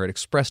statement, or it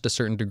expressed a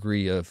certain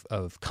degree of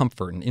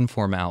comfort and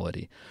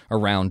informality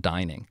around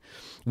dining.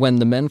 When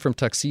the men from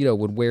Tuxedo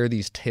would wear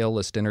these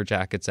tailless dinner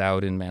jackets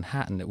out in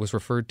Manhattan, it was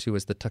referred to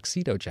as the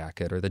tuxedo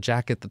jacket, or the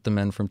jacket that the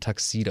men from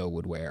Tuxedo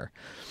would wear.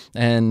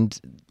 And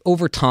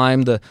over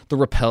time, the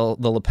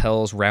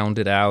lapels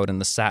rounded out and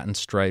the satin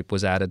stripe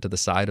was added to the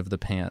side of the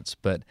pants.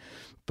 But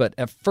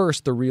at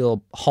first, the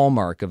real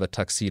hallmark of a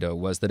tuxedo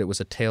was that it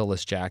was a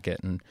tailless jacket.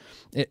 And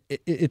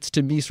it's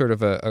to me sort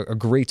of a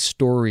great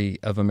story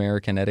of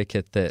American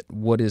etiquette, that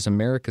what is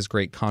America's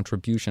great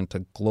contribution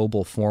to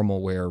global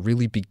formal wear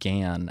really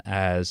began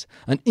as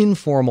an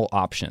informal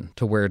option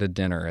to wear to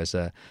dinner, as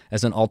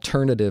an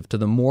alternative to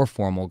the more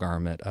formal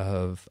garment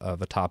of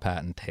a top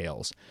hat and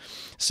tails.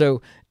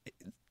 So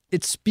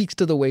it speaks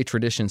to the way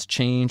traditions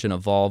change and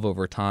evolve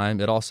over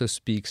time. It also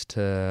speaks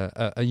to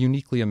a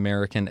uniquely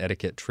American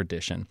etiquette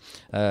tradition.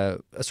 A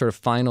sort of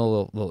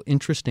final little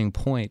interesting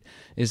point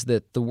is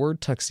that the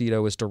word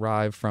tuxedo is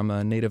derived from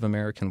a Native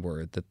American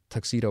word. The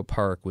Tuxedo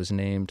Park was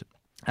named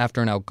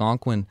after an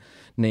Algonquin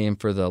name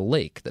for the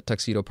lake that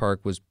Tuxedo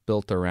Park was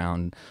built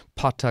around,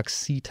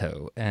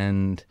 Patuxeto,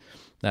 and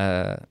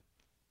that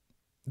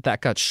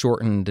got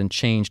shortened and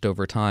changed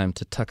over time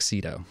to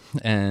tuxedo.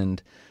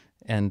 And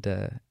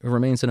it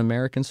remains an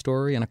American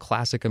story and a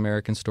classic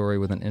American story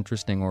with an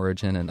interesting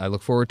origin. And I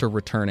look forward to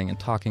returning and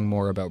talking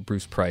more about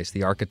Bruce Price,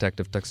 the architect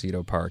of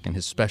Tuxedo Park, and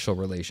his special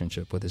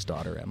relationship with his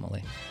daughter,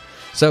 Emily.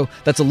 So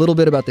that's a little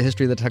bit about the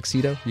history of the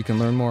tuxedo. You can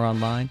learn more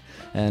online,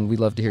 and we'd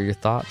love to hear your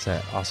thoughts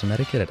at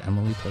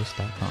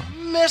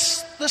awesomeetiquette@emilypost.com.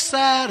 Miss the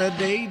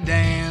Saturday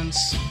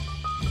dance.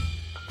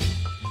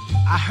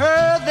 I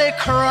heard they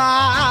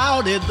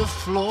crowded the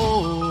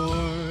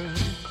floor.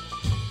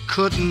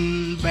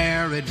 couldn't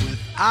bear it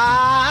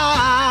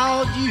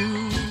without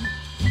you.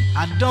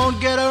 I don't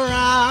get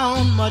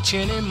around much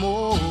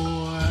anymore.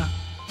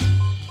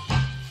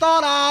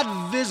 Thought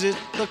I'd visit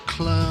the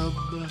club.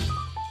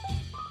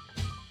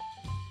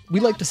 We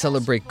like to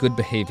celebrate good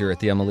behavior at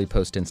the Emily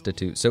Post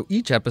Institute, so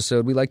each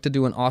episode we like to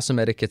do an awesome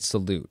etiquette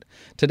salute.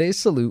 Today's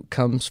salute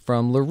comes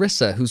from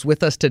Larissa, who's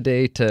with us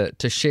today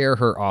to share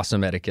her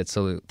awesome etiquette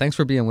salute. Thanks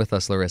for being with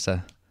us,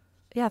 Larissa.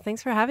 Yeah,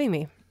 thanks for having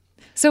me.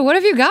 So what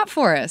have you got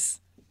for us?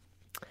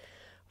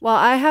 Well,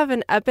 I have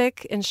an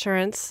epic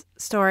insurance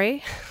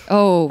story.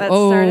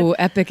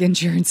 Epic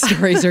insurance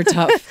stories are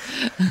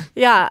tough.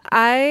 Yeah,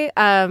 I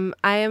am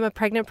a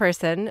pregnant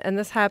person, and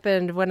this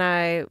happened when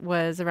I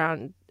was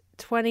around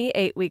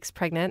 28 weeks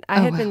pregnant. I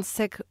had been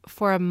sick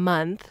for a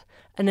month,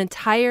 an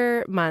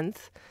entire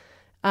month,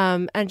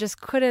 and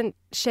just couldn't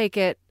shake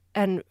it.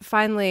 And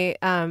finally,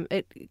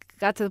 it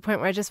got to the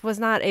point where I just was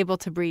not able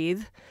to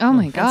breathe. Oh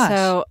my gosh! And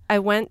so I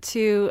went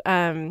to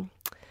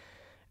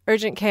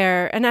urgent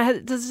care, and I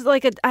had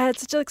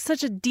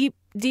such a deep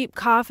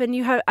cough, and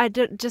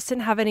just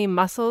didn't have any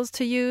muscles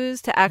to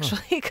use to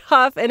actually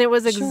cough, and it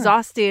was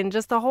exhausting.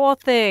 Just the whole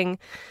thing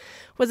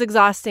was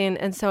exhausting,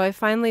 and so I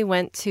finally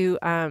went to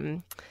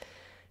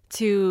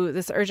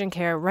this urgent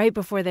care right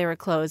before they were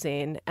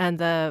closing, and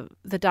the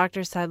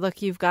doctor said,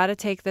 "Look, you've got to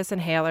take this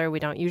inhaler. We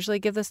don't usually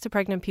give this to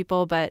pregnant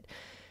people, but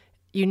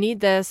you need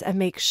this, and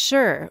make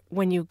sure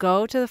when you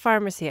go to the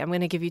pharmacy, I'm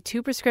going to give you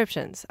 2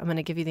 prescriptions. I'm going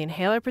to give you the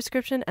inhaler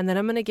prescription, and then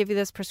I'm going to give you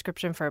this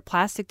prescription for a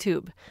plastic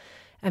tube.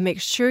 And make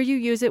sure you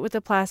use it with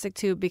the plastic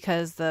tube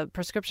because the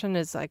prescription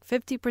is like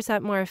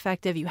 50% more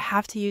effective. You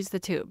have to use the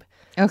tube."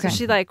 Okay. So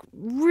she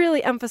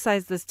really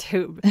emphasized this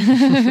tube.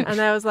 And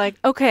I was like,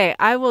 okay,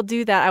 I will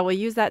do that. I will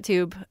use that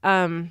tube.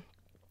 And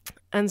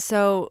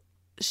so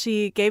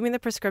she gave me the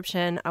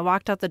prescription. I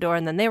walked out the door,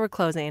 and then they were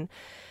closing.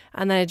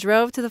 And then I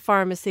drove to the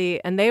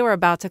pharmacy, and they were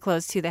about to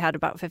close too. They had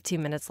about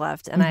 15 minutes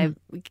left. And I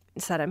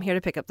said, "I'm here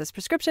to pick up this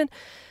prescription."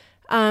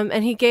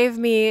 And he gave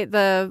me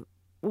the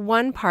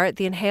one part,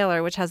 the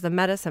inhaler, which has the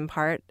medicine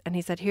part. And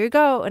he said, "Here you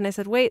go." And I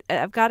said, "Wait,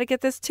 I've got to get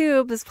this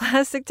tube, this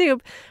plastic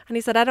tube." And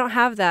he said, "I don't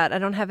have that. I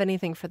don't have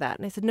anything for that."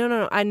 And I said,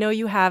 No, I know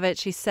you have it.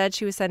 She said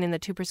she was sending the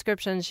 2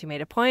 prescriptions. She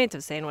made a point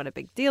of saying what a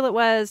big deal it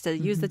was to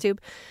use the tube.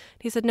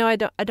 He said, "No, I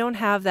don't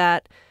have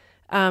that."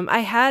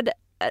 I had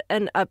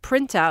a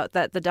printout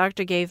that the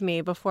doctor gave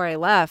me before I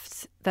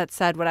left that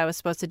said what I was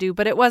supposed to do,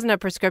 but it wasn't a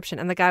prescription.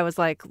 And the guy was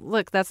like,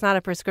 "Look, that's not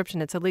a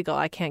prescription. It's illegal.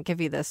 I can't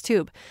give you this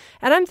tube."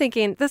 And I'm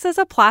thinking, this is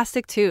a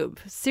plastic tube.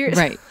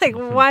 Seriously. Right.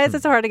 Why is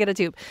it so hard to get a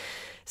tube?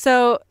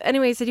 So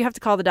anyway, he said, "You have to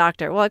call the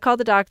doctor." Well, I called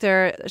the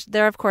doctor.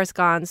 They're, of course,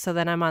 gone. So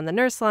then I'm on the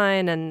nurse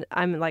line, and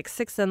I'm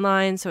 6th in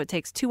line. So it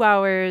takes 2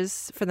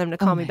 hours for them to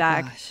call me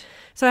back. Gosh.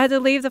 So I had to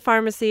leave the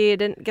pharmacy,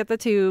 didn't get the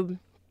tube.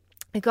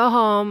 I go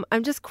home.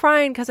 I'm just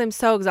crying because I'm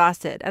so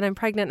exhausted, and I'm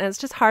pregnant, and it's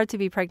just hard to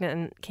be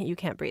pregnant and you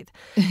can't breathe.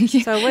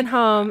 So I went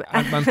home.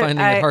 I'm finding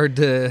it hard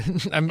to.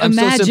 I'm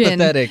so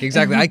sympathetic.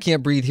 Exactly. I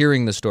can't breathe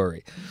hearing the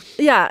story.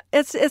 Yeah,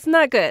 it's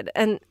not good,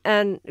 and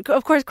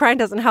of course crying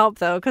doesn't help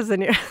though, because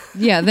then you're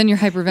then you're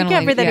hyperventilating. You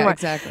can't breathe anymore.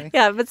 Exactly.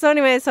 Yeah, but so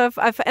anyway,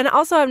 and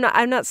also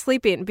I'm not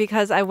sleeping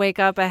because I wake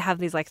up. I have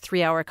these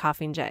 3-hour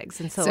coughing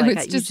jags, and so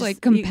it's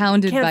just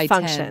compounded you can't by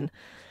function. 10.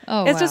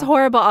 Oh, it's just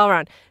horrible all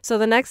around. So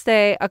the next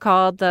day, I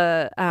called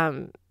the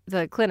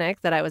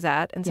clinic that I was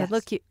at and said,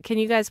 "Look, can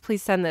you guys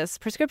please send this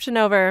prescription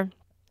over?"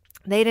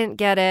 They didn't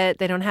get it.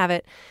 They don't have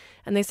it.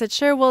 And they said,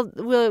 "Sure,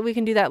 we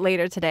can do that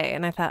later today."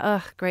 And I thought,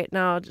 "Oh, great.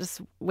 No, I'll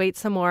just wait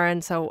some more."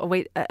 And so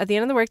at the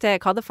end of the workday, I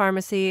called the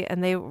pharmacy,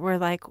 and they were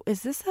like,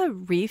 "Is this a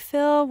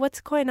refill?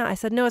 What's going on?" I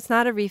said, "No, it's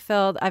not a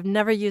refill. I've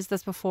never used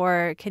this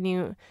before.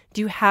 Do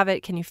you have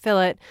it? Can you fill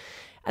it?"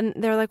 And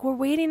they're like, "We're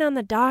waiting on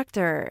the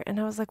doctor." And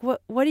I was like,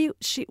 what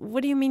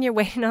do you mean you're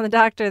waiting on the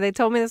doctor? They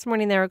told me this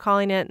morning they were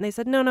calling it. And they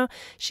said, no,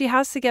 she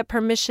has to get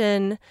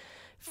permission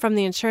from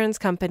the insurance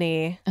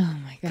company. Oh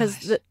my gosh.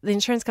 Because the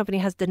insurance company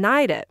has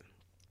denied it.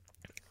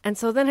 And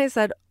so then I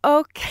said,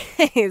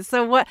 "Okay,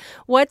 so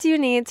what do you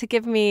need to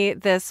give me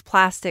this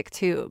plastic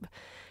tube?"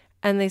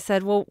 And they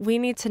said, "Well, we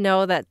need to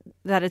know that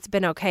it's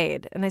been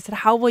okayed." And I said,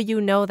 "How will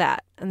you know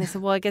that?" And they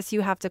said, "Well, I guess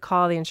you have to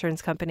call the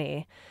insurance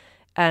company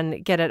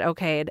and get it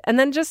okayed." And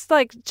then just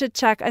to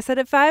check, I said,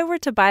 if I were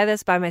to buy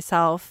this by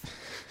myself,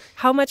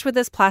 how much would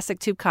this plastic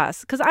tube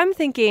cost? Because I'm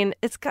thinking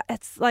it's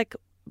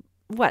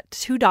what,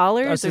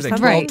 $2 or something?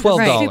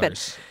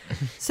 $12.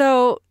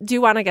 So do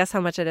you want to guess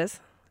how much it is,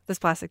 this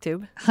plastic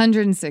tube?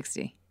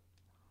 $160.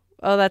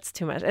 Oh, that's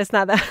too much. It's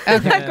not that.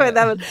 Okay. Not quite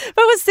that much.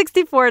 But it was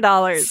 $64.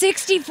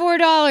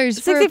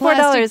 $64 for a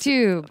plastic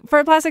tube. For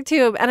a plastic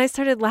tube. And I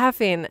started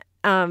laughing.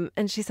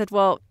 And she said,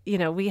 "Well,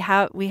 we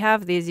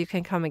have these. You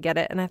can come and get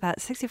it." And I thought,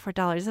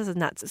 $64, this is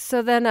nuts.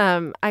 So then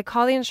I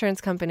call the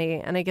insurance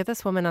company, and I get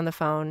this woman on the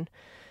phone.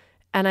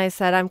 And I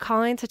said, "I'm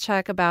calling to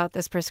check about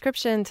this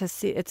prescription to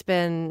see it's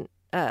been,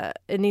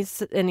 it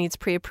needs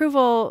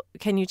pre-approval.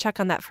 Can you check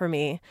on that for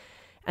me?"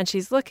 And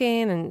she's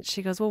looking, and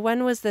she goes, "Well,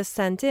 when was this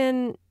sent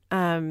in?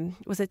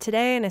 Was it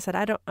today?" And I said,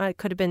 "It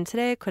could have been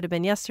today. It could have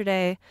been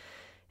yesterday."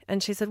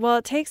 And she said, well,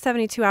 it takes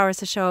 72 hours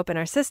to show up in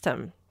our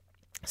system.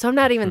 So I'm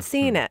not even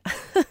seeing it.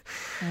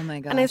 Oh my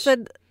gosh. And I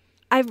said,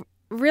 I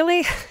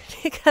really,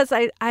 because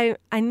I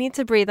need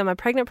to breathe. I'm a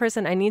pregnant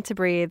person. I need to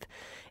breathe.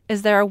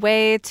 Is there a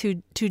way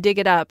to dig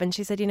it up? And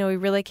she said, we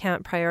really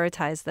can't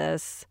prioritize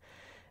this.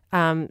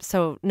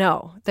 So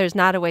no, there's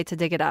not a way to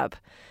dig it up.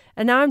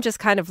 And now I'm just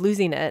kind of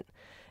losing it.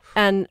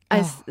 And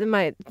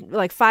my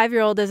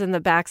 5-year-old is in the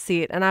back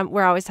seat, and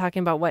we're always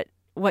talking about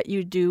what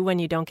you do when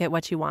you don't get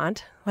what you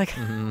want. Like,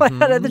 what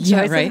are the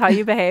choices, right. how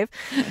you behave.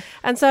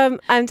 And so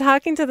I'm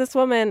talking to this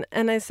woman,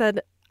 and I said,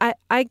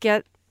 I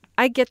get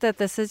that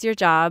this is your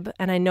job,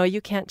 and I know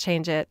you can't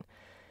change it.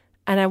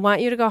 And I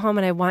want you to go home,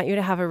 and I want you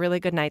to have a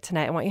really good night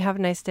tonight. I want you to have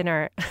a nice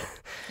dinner.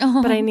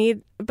 Oh. But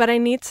I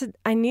need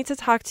to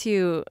talk to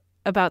you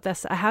about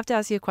this. I have to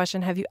ask you a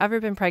question. Have you ever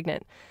been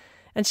pregnant?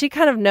 And she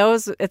kind of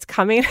knows it's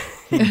coming.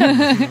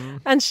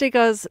 And she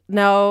goes,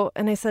 no.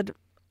 And I said,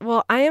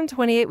 well, I am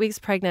 28 weeks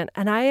pregnant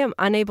and I am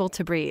unable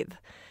to breathe.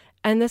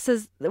 And this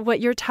is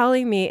what you're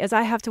telling me is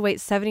I have to wait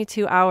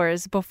 72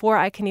 hours before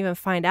I can even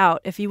find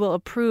out if you will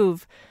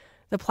approve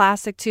the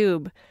plastic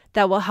tube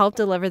that will help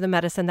deliver the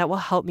medicine that will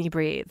help me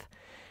breathe.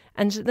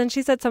 And then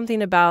she said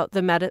something about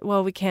the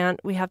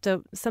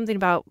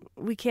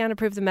we can't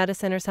approve the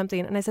medicine or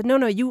something. And I said,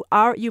 no, you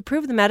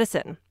approved the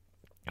medicine.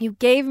 You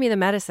gave me the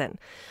medicine,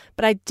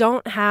 but I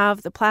don't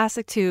have the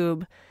plastic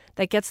tube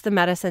that gets the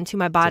medicine to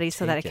my body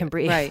so that I can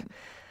breathe. Right.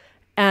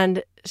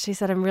 And she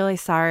said, I'm really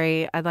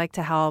sorry. I'd like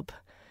to help.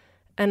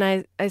 And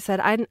I said,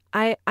 I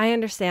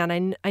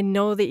understand. I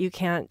know that you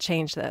can't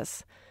change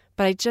this,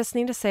 but I just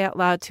need to say out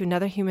loud to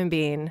another human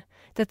being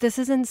that this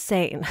is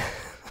insane.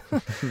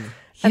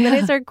 And then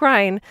I started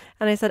crying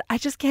and I said, I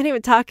just can't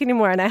even talk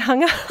anymore. And I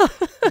hung up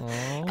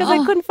because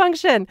I couldn't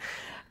function.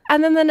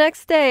 And then the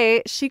next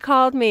day she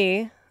called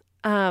me.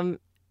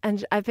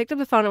 And I picked up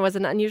the phone. It was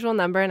an unusual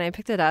number, and I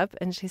picked it up.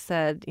 And she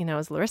said,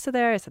 is Larissa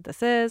there? I said,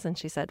 this is. And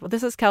she said, well,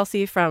 this is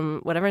Kelsey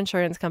from whatever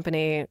insurance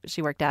company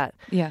she worked at.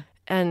 Yeah.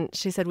 And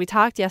she said, we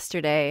talked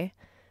yesterday.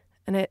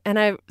 And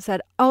I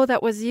said, oh,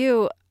 that was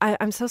you.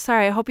 I'm so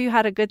sorry. I hope you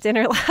had a good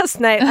dinner last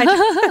night.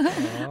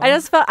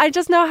 I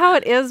just know how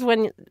it is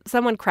when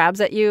someone crabs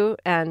at you,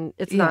 and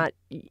it's not,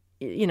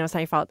 it's not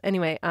your fault.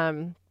 Anyway,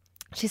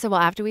 she said,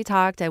 well, after we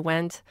talked, I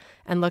went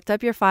and looked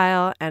up your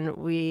file, and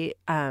we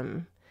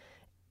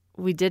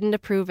didn't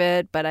approve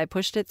it, but I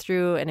pushed it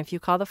through. And if you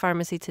call the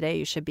pharmacy today,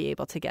 you should be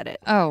able to get it.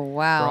 Oh,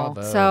 wow.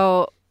 Bravo.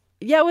 So,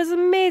 yeah, it was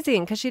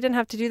amazing because she didn't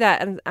have to do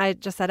that. And I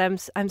just said,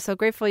 I'm so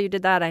grateful you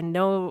did that. I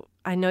know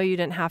you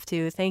didn't have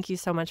to. Thank you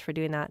so much for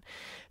doing that.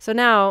 So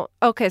now,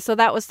 okay, so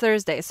that was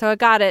Thursday. So I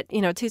got it,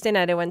 Tuesday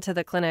night I went to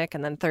the clinic,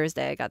 and then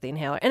Thursday I got the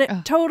inhaler. And it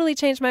totally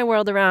changed my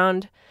world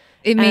around.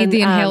 It made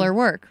the inhaler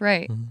work,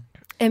 right? Mm-hmm.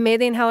 It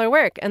made the inhaler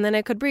work, and then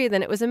I could breathe,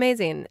 and it was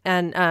amazing.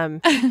 And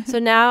so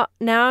now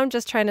I'm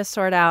just trying to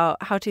sort out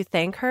how to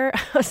thank her.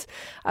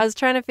 I was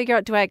trying to figure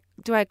out,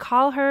 do I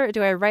call her or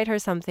do I write her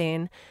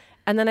something?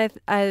 And then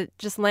I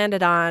just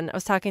landed on, I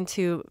was talking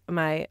to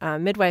my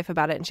midwife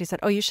about it, and she said,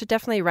 oh, you should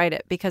definitely write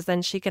it because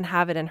then she can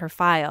have it in her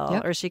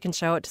file or she can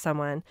show it to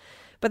someone.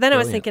 But then I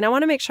was thinking, I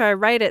want to make sure I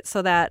write it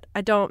so that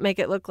I don't make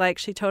it look like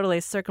she totally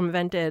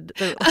circumvented,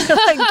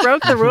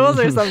 broke the rules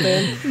or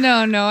something.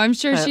 No, I'm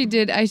sure she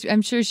did.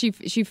 I'm sure she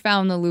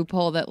found the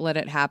loophole that let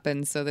it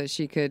happen so that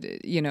she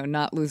could,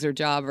 not lose her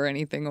job or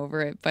anything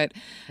over it. But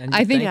and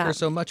I think thank her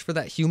so much for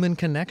that human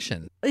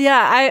connection.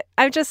 Yeah,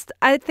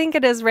 I think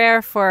it is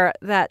rare for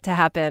that to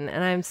happen,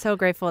 and I'm so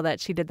grateful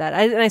that she did that.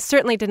 And I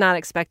certainly did not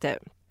expect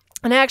it.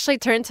 And I actually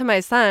turned to my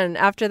son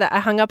after that. I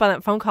hung up on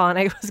that phone call and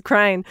I was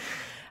crying.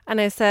 And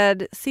I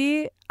said,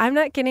 see, I'm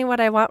not getting what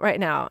I want right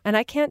now, and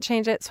I can't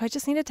change it, so I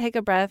just need to take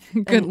a breath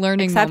Good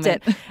learning accept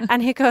moment. it.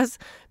 And he goes,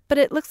 but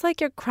it looks like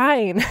you're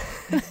crying.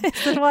 I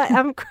said, well,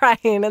 I'm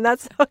crying, and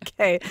that's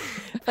okay.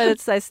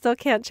 But I still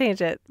can't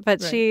change it.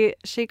 But right.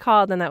 she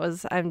called, and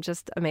I'm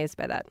just amazed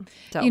by that.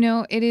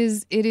 So. It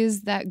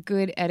is that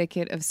good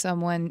etiquette of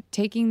someone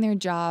taking their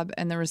job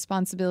and the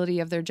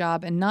responsibility of their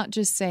job and not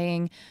just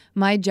saying,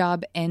 my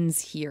job ends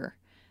here,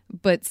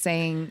 but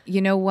saying,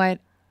 you know what?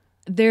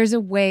 There's a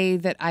way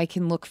that I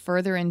can look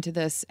further into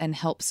this and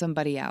help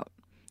somebody out.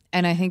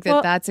 And I think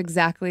that's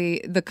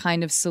exactly the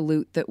kind of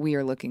salute that we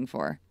are looking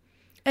for.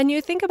 And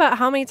you think about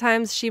how many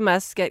times she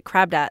must get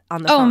crabbed at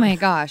on the phone. Oh my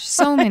gosh,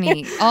 so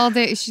many. All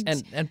day.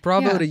 And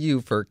bravo to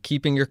you for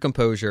keeping your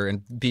composure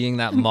and being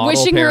that model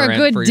Wishing parent her a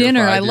good for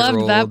dinner. Your I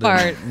loved that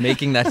part.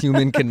 Making that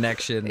human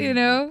connection.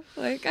 I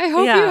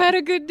hope you had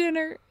a good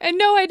dinner. And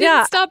no, I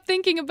didn't stop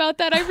thinking about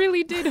that. I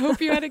really did hope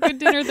you had a good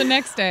dinner the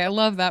next day. I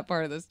love that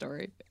part of the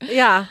story.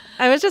 Yeah.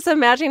 I was just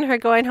imagining her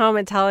going home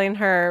and telling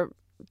her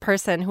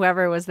person,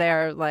 whoever was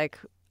there,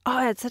 oh,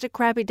 I had such a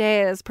crappy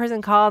day. This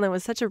person called and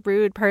was such a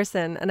rude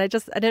person. And I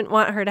didn't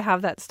want her to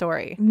have that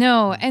story.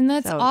 No, and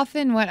that's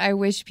often what I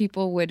wish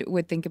people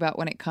would think about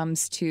when it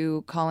comes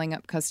to calling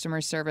up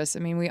customer service. I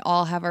mean, we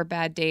all have our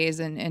bad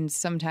days, and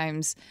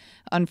sometimes,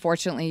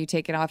 unfortunately, you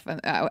take it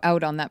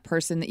out on that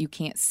person that you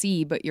can't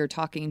see, but you're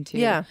talking to.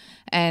 Yeah.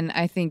 And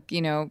I think,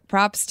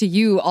 props to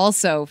you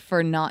also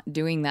for not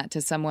doing that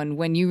to someone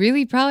when you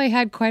really probably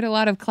had quite a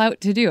lot of clout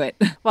to do it.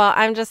 Well,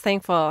 I'm just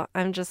thankful.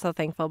 I'm just so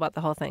thankful about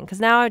the whole thing because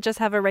now I just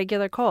have a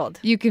regular cold.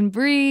 You can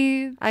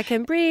breathe. I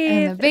can breathe.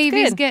 And the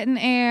baby's getting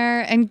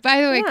air. And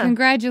by the way,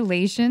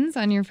 congratulations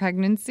on your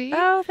pregnancy.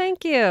 Oh,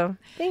 thank you.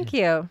 Thank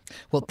you.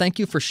 Well, thank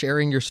you for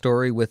sharing your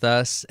story with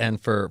us and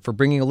for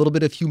bringing a little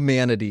bit of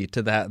humanity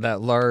to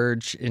that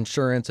large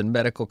insurance and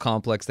medical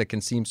complex that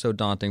can seem so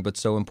daunting but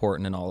so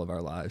important in all of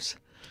our lives.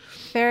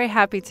 Very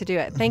happy to do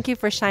it. Thank you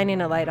for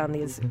shining a light on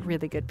these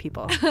really good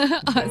people.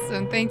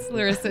 Awesome. Thanks,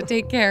 Larissa.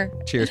 Take care.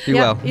 Cheers. Be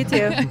well. You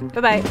too.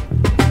 Bye-bye.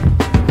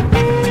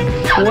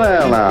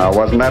 Well, now,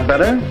 wasn't that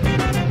better?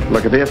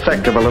 Look at the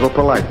effect of a little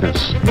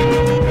politeness.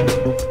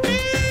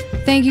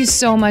 Thank you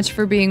so much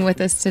for being with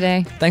us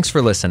today. Thanks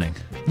for listening.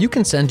 You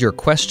can send your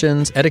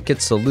questions,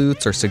 etiquette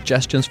salutes, or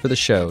suggestions for the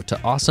show to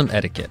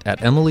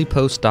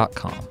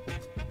awesomeetiquette@emilypost.com.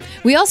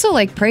 We also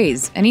like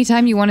praise.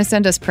 Anytime you want to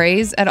send us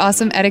praise at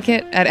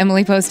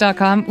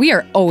awesomeetiquette@emilypost.com, we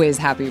are always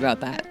happy about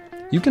that.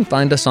 You can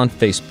find us on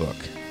Facebook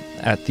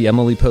at the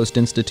Emily Post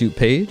Institute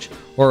page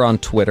or on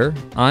Twitter.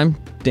 I'm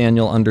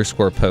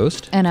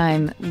Daniel_Post. And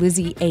I'm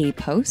Lizzie A.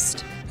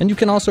 Post. And you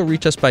can also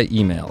reach us by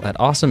email at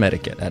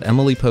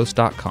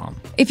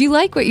awesomeetiquette@emilypost.com. If you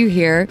like what you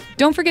hear,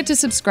 don't forget to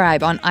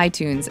subscribe on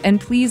iTunes and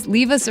please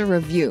leave us a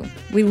review.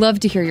 We love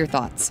to hear your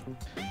thoughts.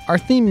 Our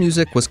theme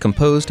music was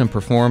composed and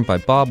performed by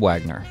Bob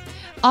Wagner.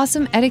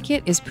 Awesome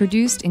Etiquette is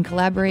produced in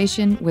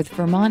collaboration with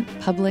Vermont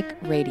Public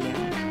Radio.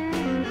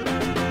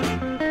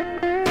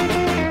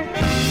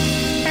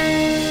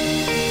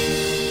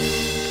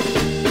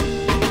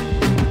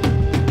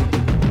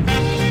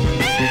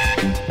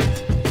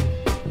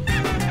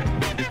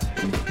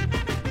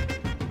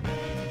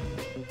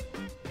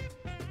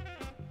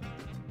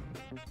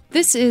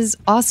 This is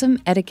Awesome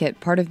Etiquette,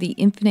 part of the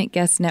Infinite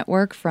Guest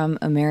Network from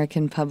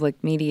American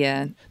Public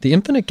Media. The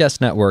Infinite Guest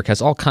Network has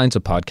all kinds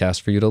of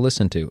podcasts for you to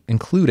listen to,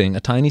 including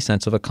A Tiny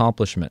Sense of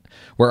Accomplishment,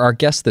 where our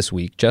guest this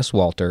week, Jess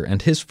Walter,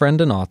 and his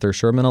friend and author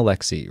Sherman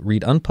Alexie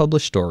read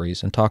unpublished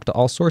stories and talk to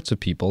all sorts of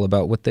people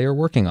about what they are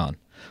working on.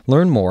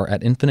 Learn more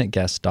at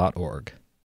infiniteguest.org.